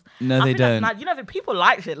 Miles. No, they don't. You know, people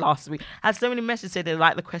liked it last week. I had so many messages say they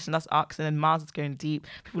like the question that's asked, and then Miles is going deep.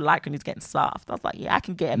 People like when he's getting soft. I was like, yeah, I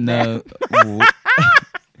can get him there.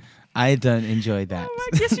 I don't enjoy that. Oh,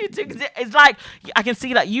 I guess you do. It's like I can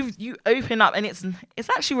see that you open up, and it's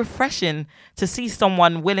actually refreshing to see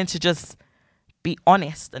someone willing to just be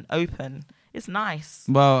honest and open. It's nice.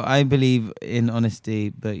 Well, I believe in honesty,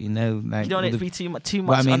 but you don't want it to be too much.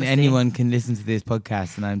 Well, I mean, honesty. Anyone can listen to this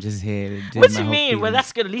podcast, and I'm just here. What do you mean? Well,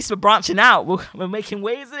 that's good. At least we're branching out. We're making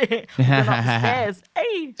waves in it. We're going up the stairs.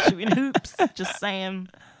 Hey, shooting hoops. Just saying.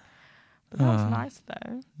 But that was nice,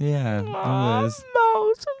 though. Yeah, it was.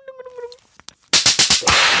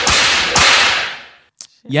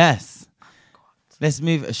 Yes. Let's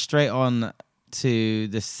move straight on to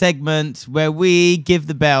the segment where we give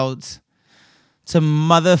the belt to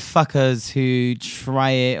motherfuckers who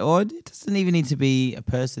try it, or it doesn't even need to be a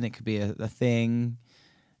person. It could be a thing.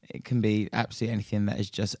 It can be absolutely anything that has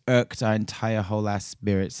just irked our entire whole ass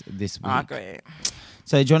spirits this week. Great.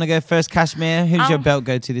 So do you want to go first, Cashmere? Who's your belt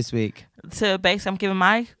go to this week? So basically, I'm giving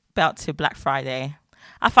my belt to Black Friday.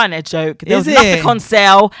 I find it a joke. There was nothing on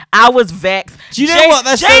sale. I was vexed. Do you know what?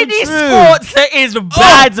 That's JD so true. Sports is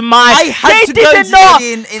bad, man. I had to go to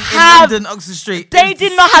in London, Oxford Street. They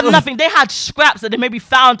did not have nothing. They had scraps that they maybe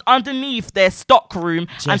found underneath their stock room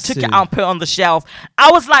and took it out and put it on the shelf.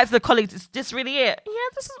 I was like to the colleagues, is this really it? Yeah,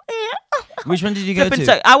 this is it. Which one did you go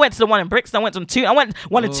to? I went to the one in Brixton. I went to two. I went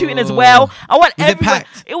one in Tooting as well. I went everywhere. It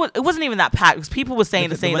packed? It wasn't even that packed because people were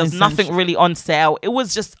saying there was nothing really on sale. It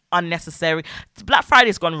was just unnecessary. Black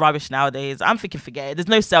Friday's gone rubbish nowadays. I'm thinking, forget it. There's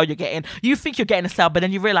no sale you're getting. You think you're getting a sale, but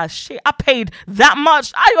then you realize, shit, I paid that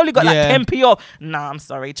much. I only got like 10p off. Nah, I'm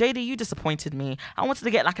sorry. JD, you disappointed me. I wanted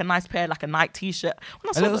to get like a nice pair, like a Nike t-shirt. A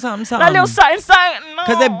little something. Like a little something. No.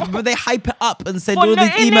 Because they hype it up and send all these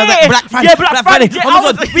emails like Black Friday. Yeah, Black Friday. Yeah, oh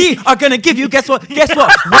my God, we are going to give you, guess what?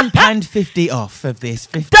 £1.50 off of this.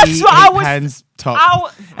 That's what I was.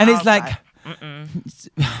 Top. And it's like...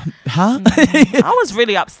 Huh? I was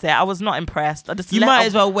really upset. I was not impressed. You might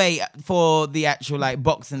as well wait for the actual like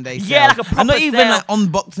Boxing Day sale. Yeah, like a proper and not even sale. like on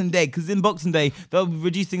Boxing Day, because in Boxing Day they'll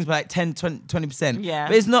reduce things by like 10-20%. Yeah,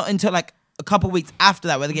 but it's not until like a couple of weeks after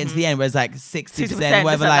that where they get to the end where it's like 60%,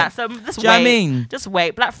 whatever. Like, so just do you know what I mean? Just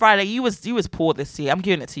wait. Black Friday, you was poor this year. I'm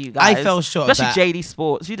giving it to you guys. I fell short. Especially JD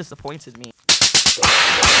Sports. You disappointed me.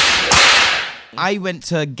 I went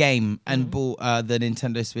to a game and bought the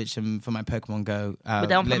Nintendo Switch for my Pokemon Go.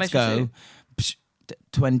 Let's Go.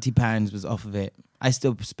 £20 was off of it. I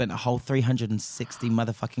still spent a whole 360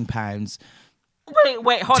 motherfucking pounds.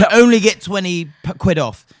 Wait, hold on. To only get 20 quid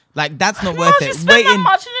off. Like, that's not worth it. You spent that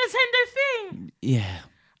much on a Nintendo thing? Yeah.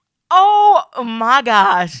 Oh my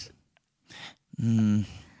gosh. I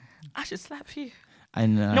should slap you. I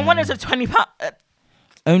know. No wonder it's a £20.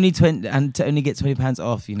 Only 20, and to only get £20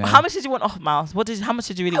 off, you know. How much did you want off, Miles? How much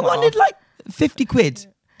did you really want? I wanted like 50 quid. Do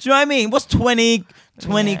you know what I mean? What's 20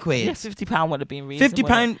 quid? Yeah, £50 would have been reasonable.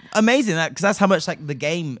 £50, amazing. Because that's how much like the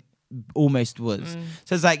game almost was.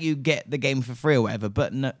 So it's like you get the game for free or whatever.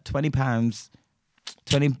 But no, £20,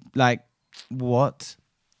 20 like what?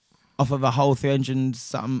 Off of a whole 300 and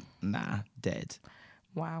something? Nah, dead.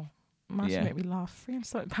 Wow. Might make me laugh. 3 and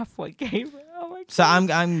something bad for a game. Oh my God. So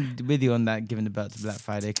I'm with you on that, giving the belt to Black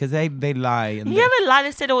Friday, because they lie. And they lie.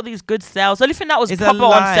 They said all these good sales. The only thing that was proper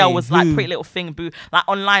on sale was like Pretty Little Thing, like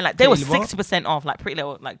online, like they were 60% off, like Pretty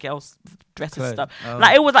Little like girls dresses stuff.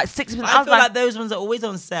 Like it was like 60%. I feel like those ones are always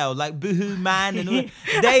on sale, like Boohoo Man and all.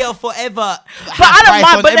 They are forever. But I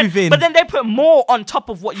don't mind. But then they put more on top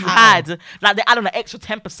of what you had. Like they add on an extra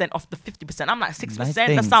 10% off the 50%. I'm like 6%. Nice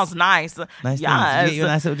that sounds nice. Nice. Yes. Did you get you a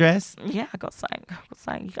nice little dress? Yeah, I got something.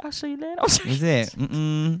 I'll show you later. Is it?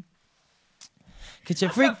 Can Get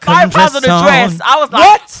your freaking £5 dress on the on. dress. I was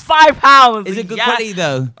like, What? £5. Is it good Yes. quality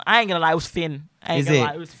though? I ain't gonna lie, it was thin. I ain't Is gonna it?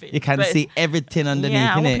 lie, it was thin. You can But see everything underneath,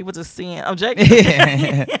 yeah, I want innit? people to see it. I'm joking.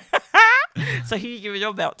 So who you giving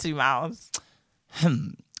your belt to, Miles?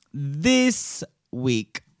 This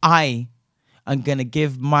week, I am going to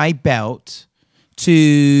give my belt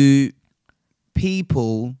to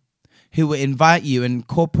people who will invite you and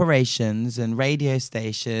corporations and radio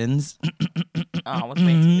stations Oh, I was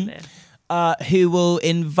waiting to be there. who will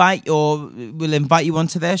invite you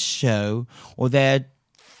onto their show or their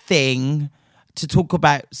thing to talk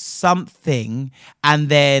about something, and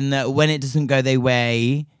then when it doesn't go their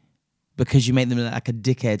way, because you made them look like a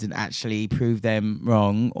dickhead and actually prove them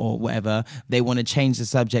wrong or whatever, they want to change the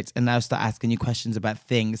subject and now start asking you questions about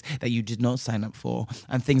things that you did not sign up for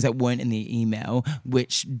and things that weren't in the email,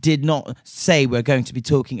 which did not say we're going to be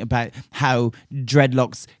talking about how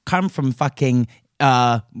dreadlocks come from fucking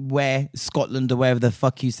where Scotland or wherever the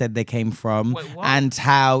fuck you said they came from. Wait, what? And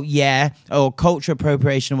how, or culture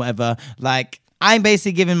appropriation or whatever. Like, I'm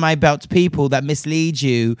basically giving my belt to people that mislead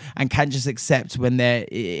you and can't just accept when they're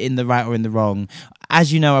in the right or in the wrong.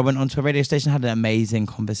 As you know, I went onto a radio station, had an amazing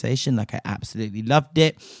conversation. Like, I absolutely loved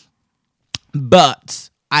it. But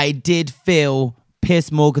I did feel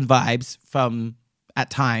Piers Morgan vibes from at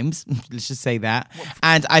times, let's just say that.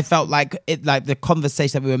 And I felt like the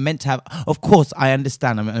conversation that we were meant to have. Of course, I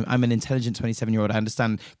understand. I'm an intelligent 27-year-old. I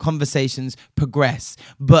understand conversations progress,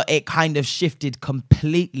 but it kind of shifted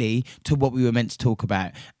completely to what we were meant to talk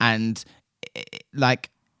about. And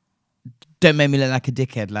don't make me look like a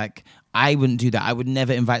dickhead. Like, I wouldn't do that. I would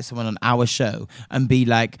never invite someone on our show and be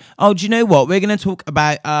like, oh, do you know what? We're going to talk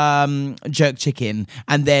about jerk chicken.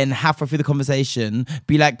 And then halfway through the conversation,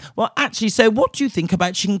 be like, well, actually, so what do you think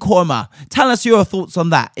about chicken korma? Tell us your thoughts on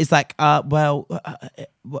that. It's like, for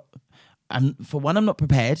one, I'm not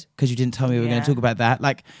prepared because you didn't tell me we were going to talk about that.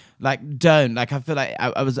 Like, don't. Like, I feel like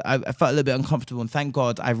I felt a little bit uncomfortable. And thank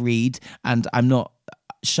God I read and I'm not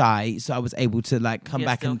shy, so I was able to come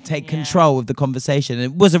back and take control of the conversation. And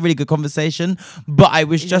it was a really good conversation, but I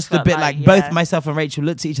was just a bit both myself and Rachel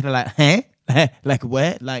looked at each other like, huh? Like,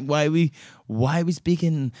 where? Like, why are we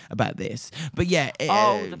speaking about this? But yeah,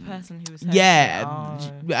 the person who was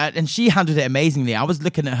and she handled it amazingly. I was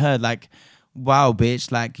looking at her like, wow,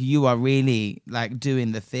 bitch, like, you are really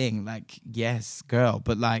doing the thing. Like, yes, girl,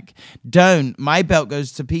 but don't. My belt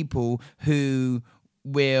goes to people who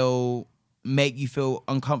will make you feel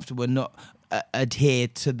uncomfortable and not adhere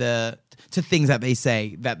to things that they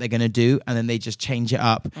say that they're going to do, and then they just change it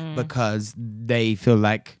up because they feel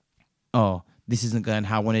like, oh, this isn't going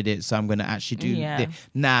how I wanted it, so I'm going to actually do this.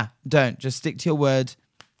 Nah, don't. Just stick to your word.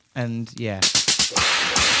 And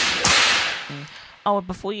Oh,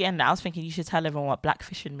 before you end that, I was thinking you should tell everyone what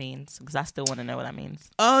blackfishing means, because I still want to know what that means.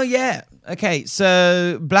 Oh, yeah. Okay,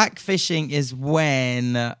 so blackfishing is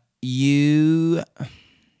when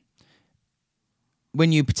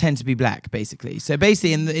you pretend to be black, basically. So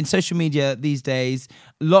basically, in social media these days,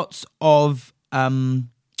 lots of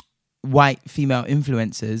white female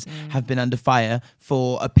influencers have been under fire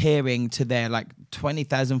for appearing to their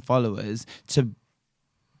 20,000 followers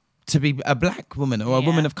to be a black woman or a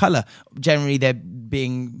woman of color. Generally, they're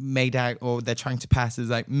being made out, or they're trying to pass as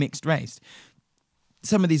mixed race.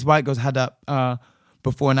 Some of these white girls had up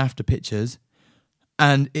before and after pictures,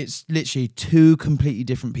 and it's literally two completely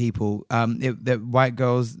different people. They're white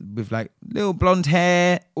girls with little blonde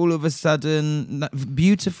hair, all of a sudden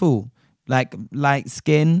beautiful, light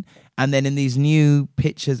skin. And then in these new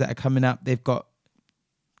pictures that are coming up, they've got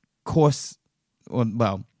coarse, or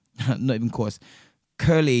well, not even coarse,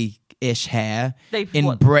 curly-ish hair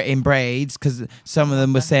in braids, because some of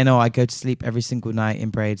them were saying, oh, I go to sleep every single night in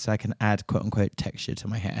braids so I can add quote-unquote texture to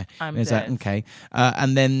my hair. And it's like, okay.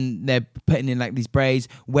 And then they're putting in these braids,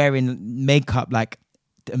 wearing makeup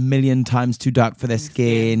a million times too dark for their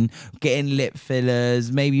skin, getting lip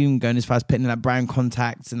fillers, maybe even going as far as putting in brown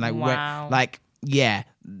contacts and wow.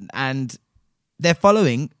 And their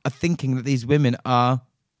following are thinking that these women are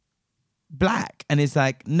black, and it's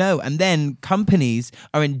no. And then companies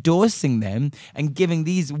are endorsing them and giving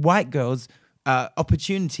these white girls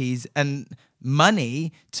opportunities and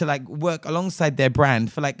money to work alongside their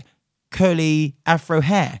brand for curly afro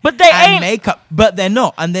hair, but they and ain't makeup, but they're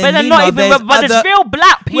not. And then they're not even. But there's real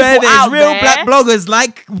black people where there's out real there. black bloggers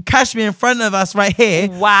like Kashmir in front of us right here,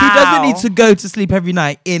 Wow. who doesn't need to go to sleep every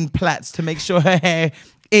night in plaits to make sure her hair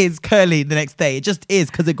is curly the next day. It just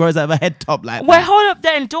is, because it grows out of her head top like Well, that. hold up,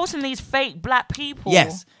 they're endorsing these fake black people.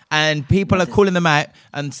 Yes. And people are calling them out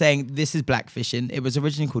and saying this is blackfishing. It was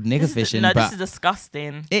originally called nigger fishing. No, but this is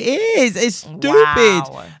disgusting. it is. It's stupid.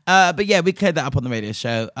 Wow. But yeah, we cleared that up on the radio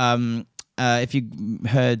show. if you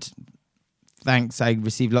heard, thanks. I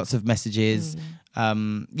received lots of messages. I'll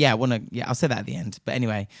say that at the end. But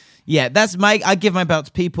anyway, that's I give my belt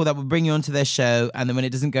to people that will bring you onto their show, and then when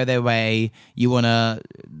it doesn't go their way, you want to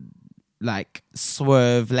like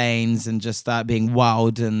swerve lanes and just start being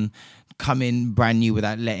wild and come in brand new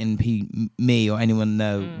without letting me or anyone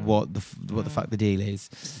know what the fuck the deal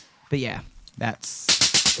is. But yeah, that's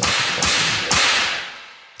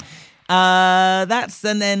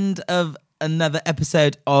an end of another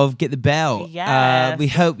episode of Get the Bell. Yes. We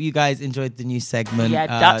hope you guys enjoyed the new segment.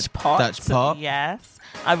 Dutch Pot. Dutch Pot. Yes.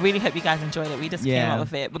 I really hope you guys enjoyed it. We just came up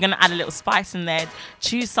with it. We're going to add a little spice in there.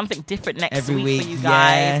 Choose something different next Every week week for you guys.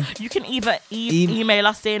 Yeah. You can either email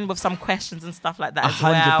us in with some questions and stuff like that as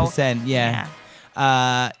well. 100%, yeah.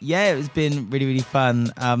 It's been really, really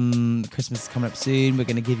fun. Christmas is coming up soon. We're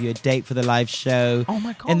going to give you a date for the live show. Oh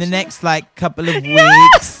my God. In the next couple of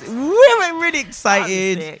weeks. We're really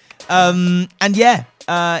excited.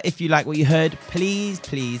 If you like what you heard, please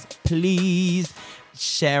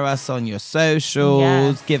share us on your socials.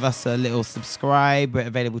 Yes. Give us a little subscribe. We're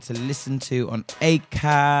available to listen to on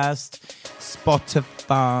Acast,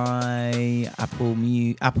 Spotify, Apple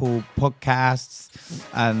Podcasts,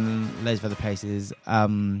 and loads of other places.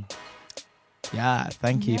 Thank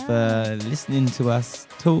you for listening to us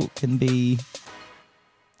talk and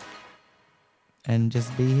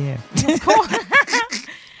just be here. Cool.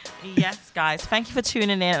 Yes, guys. Thank you for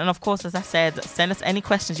tuning in. And of course, as I said, send us any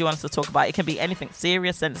questions you want us to talk about. It can be anything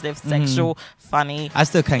serious, sensitive, sexual, funny. I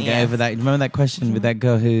still can't get over that. Remember that question with that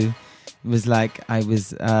girl who was like, I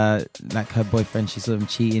was like her boyfriend, she saw him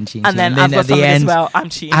cheating. And then I've got at the something end, as well. I'm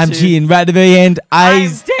cheating I'm too. cheating right at the very end. I'm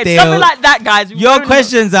dead. Something like that, guys. Your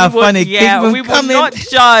questions are funny. Yeah, we will not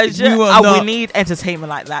judge. We need entertainment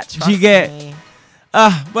like that. Trust me.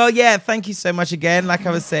 Thank you so much again. Like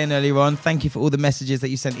I was saying earlier on, thank you for all the messages that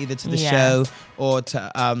you sent either to the show or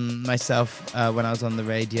to myself when I was on the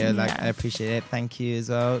radio. I appreciate it. Thank you as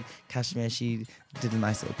well. Kashmir, she did a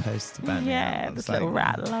nice little post about me. Yeah, this little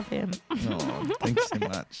rat. Love him. Thank you so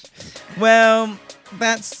much. Well,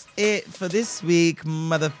 that's it for this week,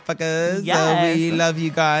 motherfuckers. Yes. We love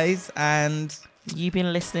you guys, and you've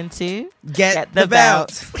been listening to Get the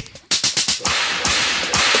Belt.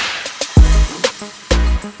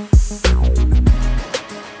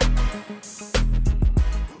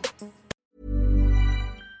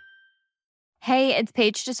 Hey, it's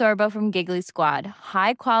Paige DeSorbo from Giggly Squad.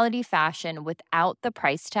 High quality fashion without the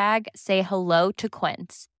price tag. Say hello to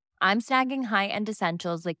Quince. I'm snagging high-end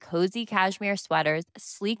essentials like cozy cashmere sweaters,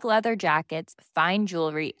 sleek leather jackets, fine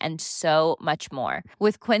jewelry, and so much more.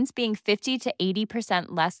 With Quince being 50 to 80%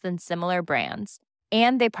 less than similar brands.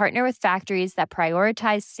 And they partner with factories that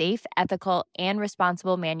prioritize safe, ethical, and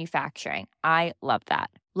responsible manufacturing. I love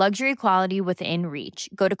that. Luxury quality within reach.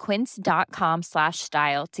 Go to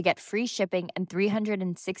quince.com/style to get free shipping and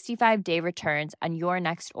 365-day returns on your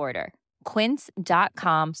next order.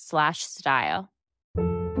 Quince.com/style.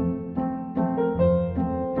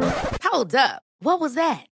 Hold up. What was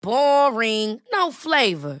that? Boring. No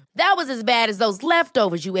flavor. That was as bad as those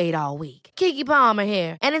leftovers you ate all week. Keke Palmer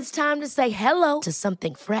here, and it's time to say hello to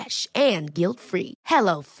something fresh and guilt-free.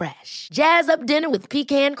 Hello Fresh. Jazz up dinner with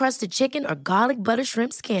pecan-crusted chicken or garlic butter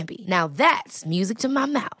shrimp scampi. Now that's music to my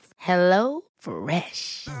mouth. Hello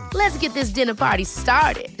Fresh. Let's get this dinner party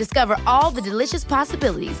started. Discover all the delicious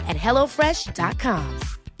possibilities at HelloFresh.com.